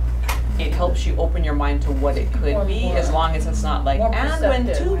story, it helps you open your mind to what it could be, as long as it's not like, and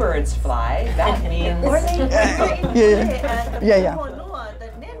when two birds fly, that means. Or they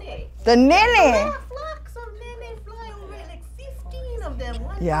the nene. Flocks of nene fly over, like 15 of them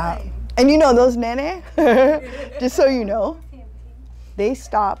one time. And you know those nene, just so you know, they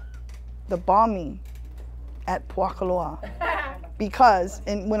stopped the bombing at Puakaloa because,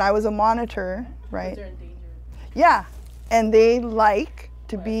 and when I was a monitor, right? Yeah, and they like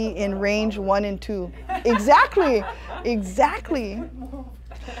to be in range 1 and 2. Exactly.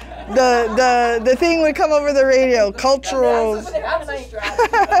 The thing would come over the radio, culturals.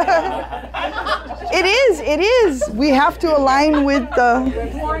 It is. We have to align with the.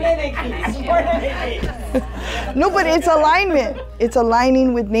 No, but it's alignment. It's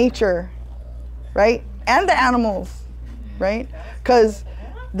aligning with nature, right? And the animals, right? Because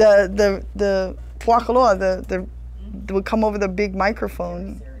the Puakaloa, they would come over the big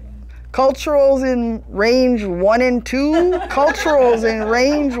microphone. Culturals in range 1 and 2. Culturals in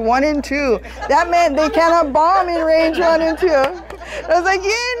range 1 and 2. That meant they cannot bomb in range 1 and 2. I was like,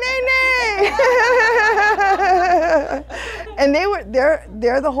 yeah, nay. And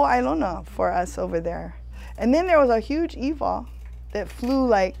they're the ho'ailona for us over there. And then there was a huge ewa that flew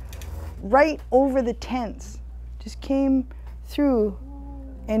like right over the tents, just came through,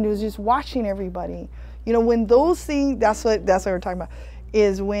 and it was just watching everybody. You know, when those things, that's what we're talking about,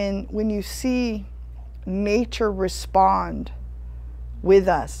 is when you see nature respond with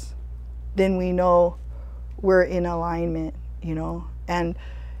us, then we know we're in alignment, you know. And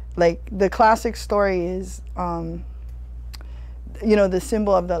like the classic story is, you know, the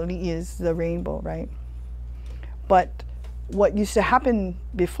symbol of the ali'i is the rainbow, right? But what used to happen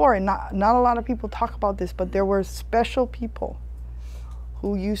before, and not a lot of people talk about this, but there were special people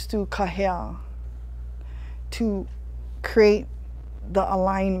who used to kahea to create the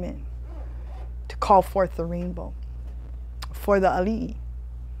alignment to call forth the rainbow for the ali'i.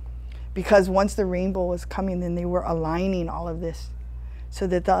 Because once the rainbow was coming, then they were aligning all of this so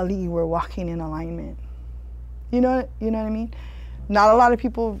that the ali'i were walking in alignment. You know what I mean? Not a lot of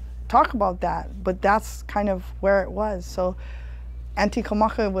people talk about that, but that's kind of where it was. So Auntie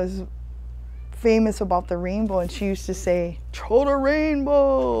Kamaka was famous about the rainbow, and she used to say, "Troll the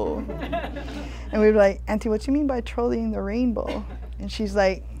rainbow." And we'd be like, "Auntie, what you mean by trolling the rainbow?" And she's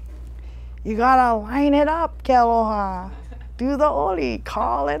like, "You gotta line it up, Kealoha. Do the oli,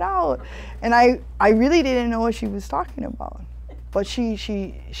 call it out." And I really didn't know what she was talking about. But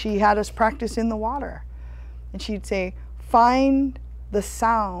she had us practice in the water. And she'd say, find the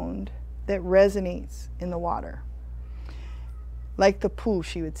sound that resonates in the water. Like the poo,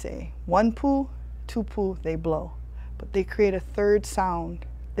 she would say. 1 poo, 2 poo, they blow. But they create a third sound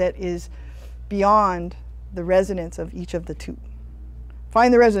that is beyond the resonance of each of the 2.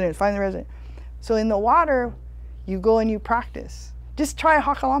 Find the resonance, find the resonance. So in the water, you go and you practice. Just try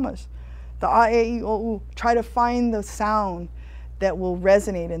hakalamas. The a, e, I, o, u. Try to find the sound that will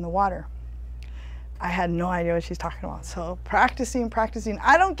resonate in the water. I had no idea what she's talking about. So practicing.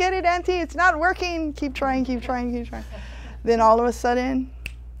 I don't get it, Auntie. It's not working. Keep trying. Then all of a sudden,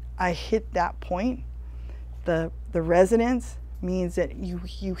 I hit that point. The resonance means that you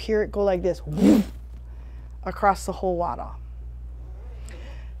hear it go like this, whoosh, across the whole water.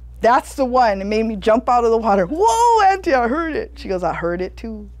 That's the one. It made me jump out of the water. Whoa, Auntie, I heard it. She goes, I heard it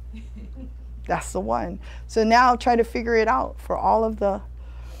too. That's the one. So now try to figure it out for all of the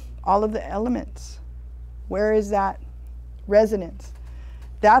elements. Where is that resonance?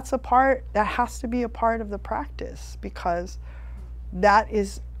 That's a part, that has to be a part of the practice, because that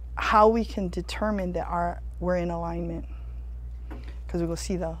is how we can determine that we're in alignment. Because we will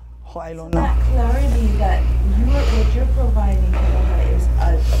see the ho'ailo now. That clarity that what you're providing, Kealoha, is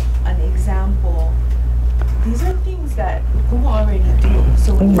an example. These are things that Kumu already do.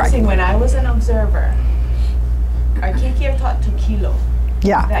 So when you're saying, when I was an observer, our keiki are taught to kilo.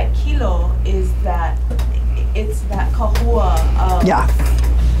 Yeah. That kilo is that, it's that kahua of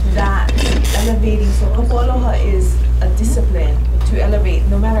that elevating. So Kapu Aloha is a discipline to elevate,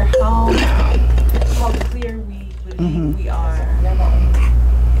 no matter how clear we believe we are.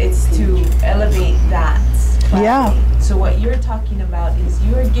 It's to elevate that clarity. Yeah. So what you're talking about is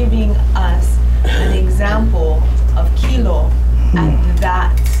you're giving us an example of kilo at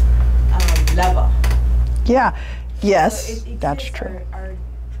that level. Yeah. Yes, so that's true.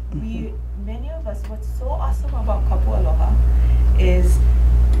 Many of us, what's so awesome about Kapu Aloha is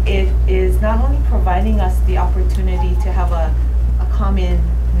it is not only providing us the opportunity to have a common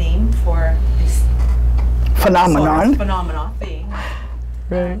name for this phenomenon thing,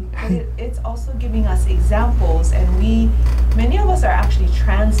 right? But it's also giving us examples, and many of us are actually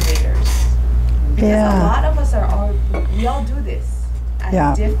translators, because a lot of us we all do this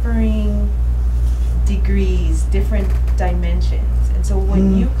at differing degrees, different dimensions. And so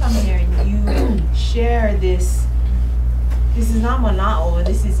when you come here and you share this is not mana'o,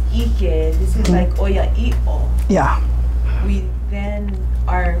 this is ike, this is like oya i'o. Yeah. We then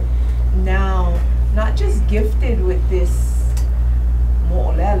are now not just gifted with this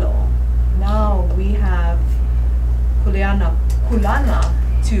mo'olelo, now we have kulana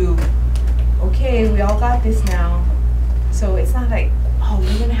to, okay, we all got this now. So it's not like, oh,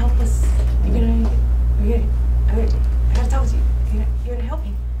 you're gonna help us, I gotta talk to you. You're gonna help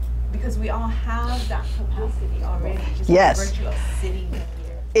me, because we all have that capacity already. Just by virtue of sitting here.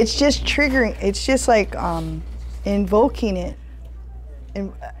 It's just triggering. It's just like invoking it,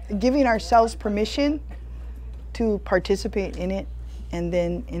 and giving ourselves permission to participate in it, and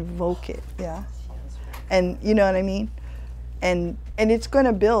then invoke it. Yeah, and you know what I mean. And it's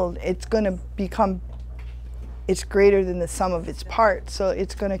gonna build. It's gonna become. It's greater than the sum of its parts. So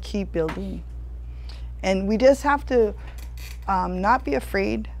it's gonna keep building. And we just have to not be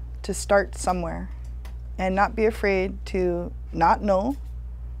afraid to start somewhere, and not be afraid to not know,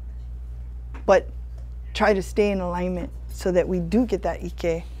 but try to stay in alignment so that we do get that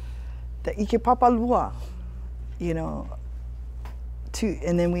ike, the ike papalua, you know,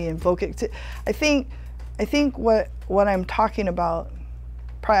 and then we invoke it. I think what I'm talking about,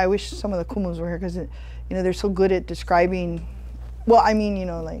 probably I wish some of the kumus were here, because they're so good at describing, well, I mean,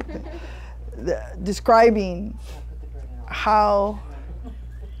 describing how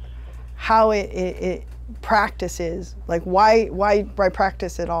how it practices, like why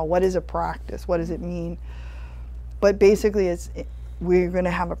practice at all? What is a practice? What does it mean? But basically we're going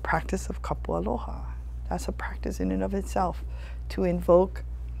to have a practice of Kapu Aloha. That's a practice in and of itself, to invoke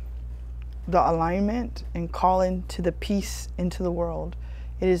the alignment and call into the peace into the world.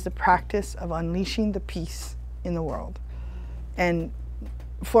 It is the practice of unleashing the peace in the world, and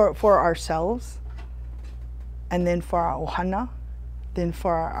for ourselves, and then for our ohana, then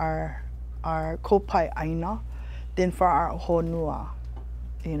for our kopai aina, then for our honua.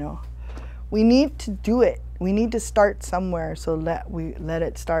 You know, we need to do it. We need to start somewhere, so let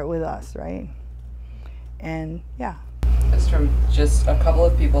it start with us, right? And yeah. Just a couple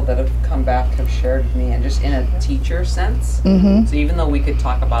of people that have come back have shared with me, and just in a teacher sense. So even though we could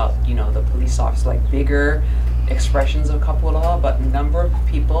talk about, you know, the police officer, like bigger expressions of Kapu Aloha, but a number of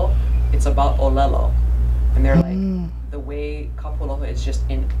people, it's about olelo. And they're like, the way Kapu Aloha is just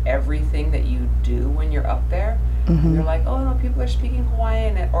in everything that you do when you're up there. And you're like, oh no, people are speaking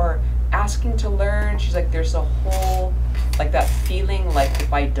Hawaiian or asking to learn. She's like, there's a whole, like that feeling like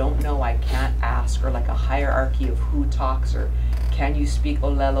if I don't know, I can't ask, or like a hierarchy of who talks, or can you speak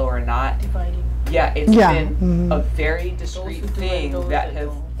olelo or not. Dividing. Yeah, it's been a very discreet thing that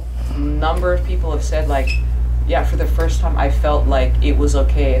have, a number of people have said, like, yeah, for the first time I felt like it was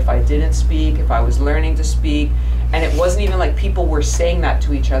okay if I didn't speak, if I was learning to speak. And it wasn't even like people were saying that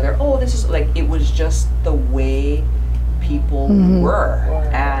to each other. Oh, this is like, it was just the way people were.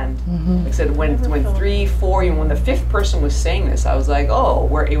 And like I said, when 3, 4, even when the 5th person was saying this, I was like, oh,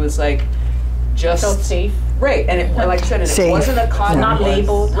 where it was like just felt safe. Right. And it, like I said, it wasn't a not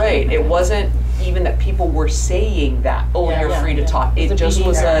labeled. Right. It wasn't even that people were saying that, oh, you're free to talk. It just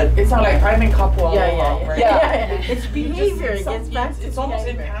was it's not like I'm in Kapu Aloha. It's behavior. It gets back to it's almost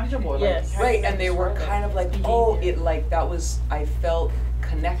intangible. Yes. Like, right. And they were kind of like, oh, it like that was, I felt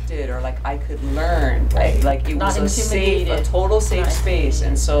connected, or like I could learn. Right. Like it was a total safe space.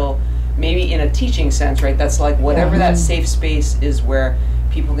 And so maybe in a teaching sense, right, that's like whatever that safe space is, where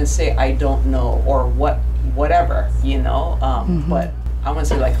people can say, I don't know, or whatever, you know. But I want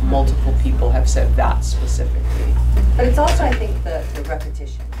to say like multiple people have said that specifically. But it's also, I think, the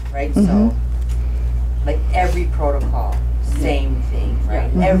repetition, right? So, like every protocol, same thing,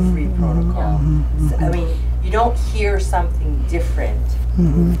 right? Every protocol. So, I mean, you don't hear something different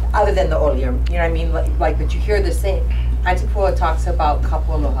other than the olium, you know what I mean? Like, but you hear the same. Auntie Pua talks about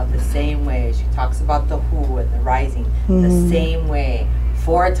Kapu Aloha the same way. She talks about the hu and the rising the same way.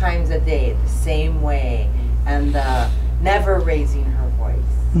 4 times a day, the same way. And never raising her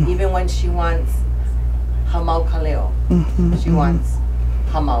voice. Even when she wants hamau kaleo, she wants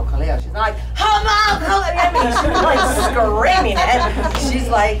hamau kaleo. She's not like, hamau kaleo! I mean, she's like screaming it. She's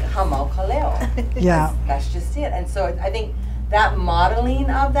like, hamau kaleo. Yeah. That's just it. And so I think that modeling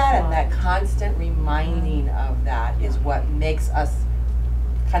of that and that constant reminding of that is what makes us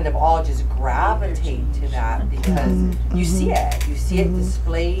kind of all just gravitate to that, because you see it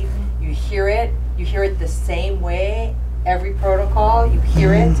displayed, you hear it the same way. Every protocol, you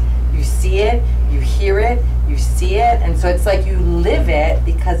hear it, you see it, you hear it, you see it, and so it's like you live it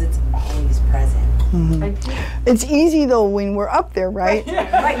because it's always present. It's easy though when we're up there, right?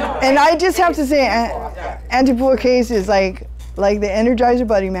 And I just have to say, Auntie Pua case is like the Energizer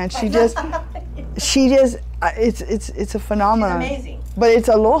Buddy, man. She just, it's a phenomenon. She's amazing. But it's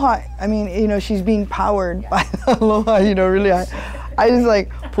aloha. I mean, you know, she's being powered by aloha. You know, really. I just like,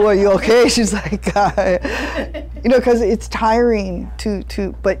 Pua, you okay? She's like, you know, because it's tiring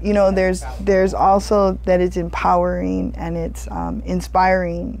to. But you know, there's also that it's empowering and it's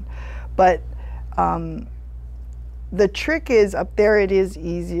inspiring. But the trick is up there. It is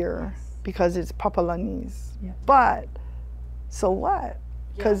easier because it's papalanese. But so what?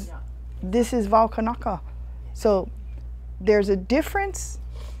 Because this is Waukanaka. So there's a difference,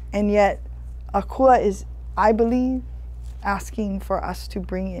 and yet Akua is, I believe, asking for us to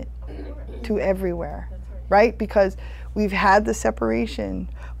bring it to everywhere, right? Because we've had the separation,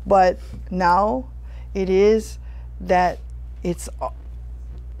 but now it is that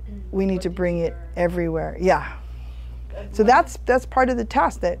we need to bring it everywhere. Yeah. So that's part of the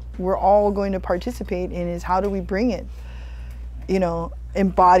task that we're all going to participate in, is how do we bring it, you know,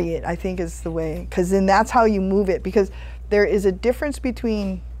 embody it, I think is the way, because then that's how you move it, because there is a difference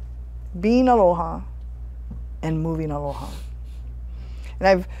between being aloha and moving aloha.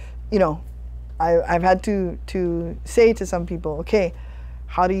 And I've had to say to some people, okay,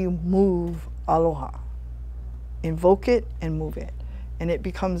 how do you move aloha? Invoke it and move it. And it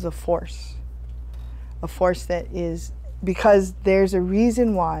becomes a force that is, because there's a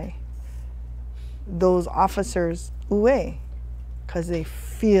reason why those officers ue, because they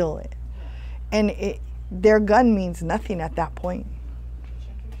feel it. and their gun means nothing at that point,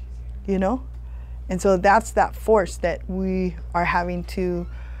 you know? And so that's that force that we are having to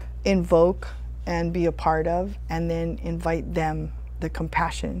invoke and be a part of, and then invite them, the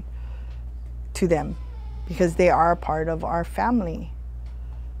compassion to them, because they are a part of our family.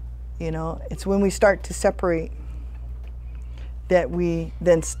 You know, it's when we start to separate that we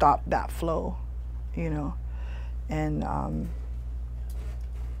then stop that flow, you know. And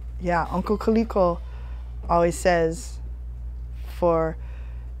yeah, Uncle Kaliko always says,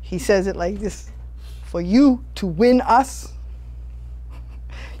 he says it like this, for you to win us,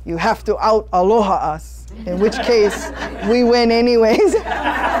 you have to out aloha us, in which case we win anyways.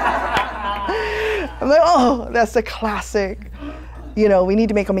 I'm like, oh, that's a classic. You know, we need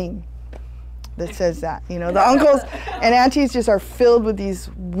to make a meme that says that. You know, the uncles and aunties just are filled with these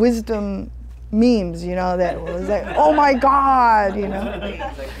wisdom memes, you know, that was like, oh my God, you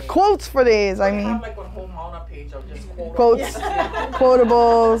know. Quotes for days, I mean. Like a whole Mauna page of just quotes,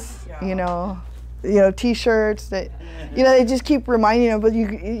 quotables, you know, T-shirts that, you know, they just keep reminding them, but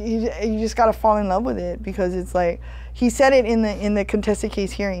you just gotta fall in love with it, because it's like, he said it in the contested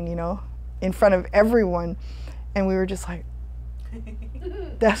case hearing, you know, in front of everyone, and we were just like,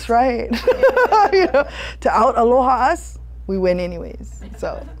 that's right. You know, to out aloha us, we win anyways.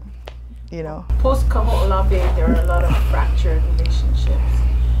 So, you know. Post Kapu Aloha, there are a lot of fractured relationships,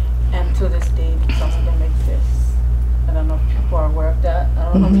 and to this day, some of them exist. I don't know if people are aware of that. I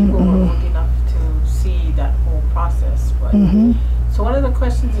don't know if people were old enough to see that whole process. But so one of the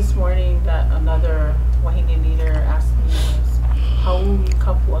questions this morning that another Wahine leader asked me was, how will we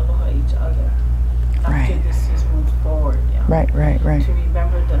kapu aloha each other after this is moved forward? Yeah. Right. To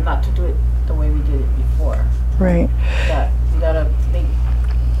remember not to do it the way we did it before. Right. That we gotta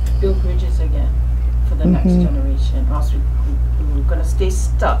build bridges again for the next generation, or else we're gonna stay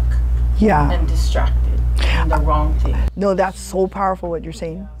stuck and distracted in the wrong thing. No, that's so powerful what you're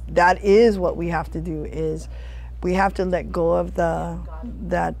saying. That is what we have to do, is we have to let go of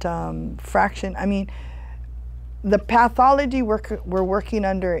that fraction. I mean, the pathology we're working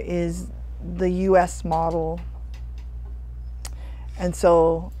under is the US model. And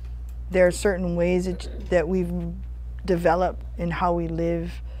so there are certain ways that we've developed in how we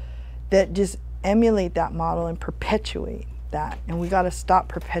live that just emulate that model and perpetuate that. And we got to stop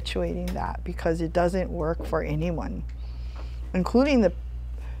perpetuating that, because it doesn't work for anyone, including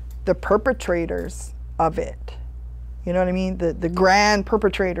the perpetrators of it. You know what I mean? The grand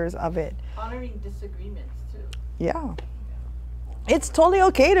perpetrators of it. Honoring disagreements too. Yeah. It's totally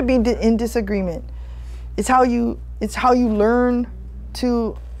okay to be in disagreement. It's how you learn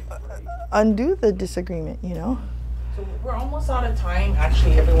to undo the disagreement, you know? So we're almost out of time,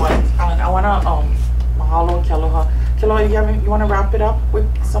 actually, everyone. And I want to mahalo Kealoha. Kealoha, you want to wrap it up with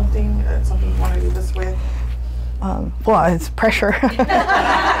something you want to leave us with? Well, it's pressure.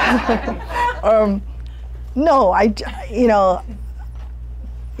 No, you know,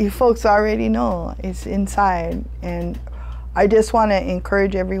 you folks already know it's inside, and I just want to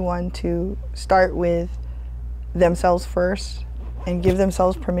encourage everyone to start with themselves first and give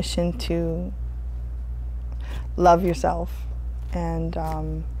themselves permission to love yourself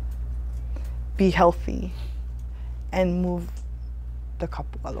and be healthy and move the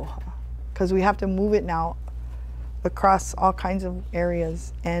Kapu Aloha, because we have to move it now across all kinds of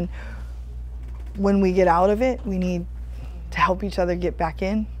areas. And when we get out of it, we need to help each other get back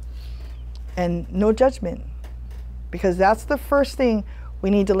in, and no judgment, because that's the first thing we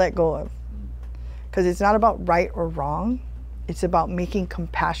need to let go of, because it's not about right or wrong. It's about making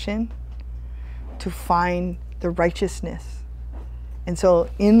compassion to find the righteousness. And so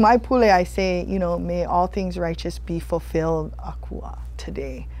in my pule, I say, you know, may all things righteous be fulfilled akua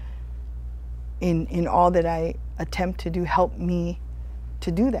today. In all that I attempt to do, help me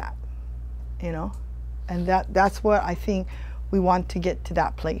to do that, you know? And that's what I think we want to get to,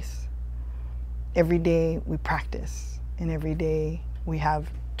 that place. Every day we practice, and every day we have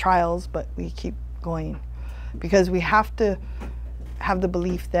trials, but we keep going, because we have to have the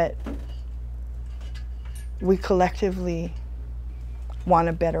belief that we collectively want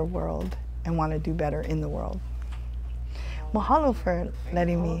a better world and want to do better in the world. Mahalo for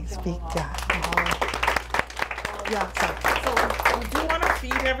letting me speak. Yeah. So we do want to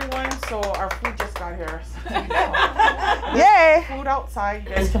feed everyone, so our food just got here. Yay! Food outside.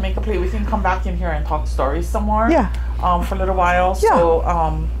 You guys can make a plate. We can come back in here and talk stories some more. Yeah. For a little while. Yeah.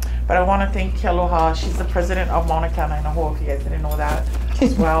 So but I want to thank Kealoha. She's the president of Mauna, if you guys didn't know that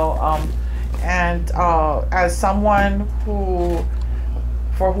as well. And as someone for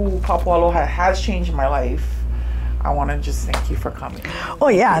who Kapu Aloha has changed my life, I want to just thank you for coming. Oh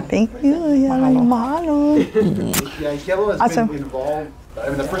yeah, thank you. Yeah, mahalo. Yeah, Kealoha has been involved. I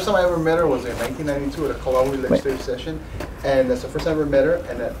mean, the first time I ever met her was in 1992 at a Kauai legislative session, and that's the first time I ever met her.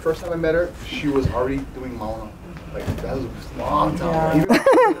 And that first time I met her, she was already doing Mauna. Like that was a long time.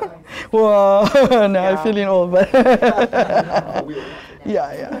 Whoa, now I'm feeling old, but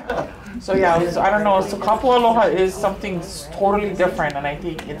yeah. So yeah, I don't know. So Kapu Aloha is something totally different, and I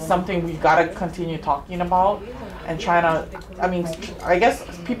think it's something we gotta continue talking about and trying to. I mean, I guess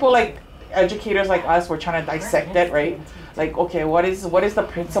people like educators like us, we're trying to dissect it, right? Like, okay, what is the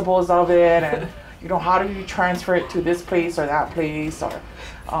principles of it, and you know, how do you transfer it to this place or that place, or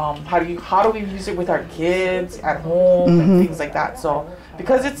how do we use it with our kids at home and things like that. So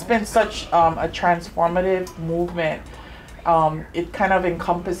because it's been such a transformative movement, it kind of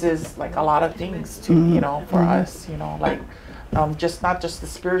encompasses like a lot of things too, you know, for us, you know, like just not just the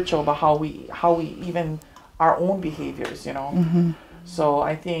spiritual, but how we even our own behaviors, you know. So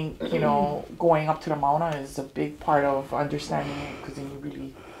I think, you know, going up to the Mauna is a big part of understanding it, because then you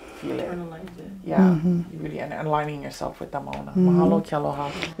really feel it. Yeah, you really and aligning yourself with the Mauna. Mahalo,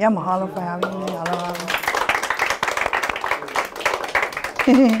 Kealoha. Yeah, mahalo for having me.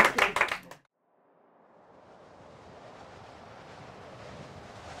 Aloha.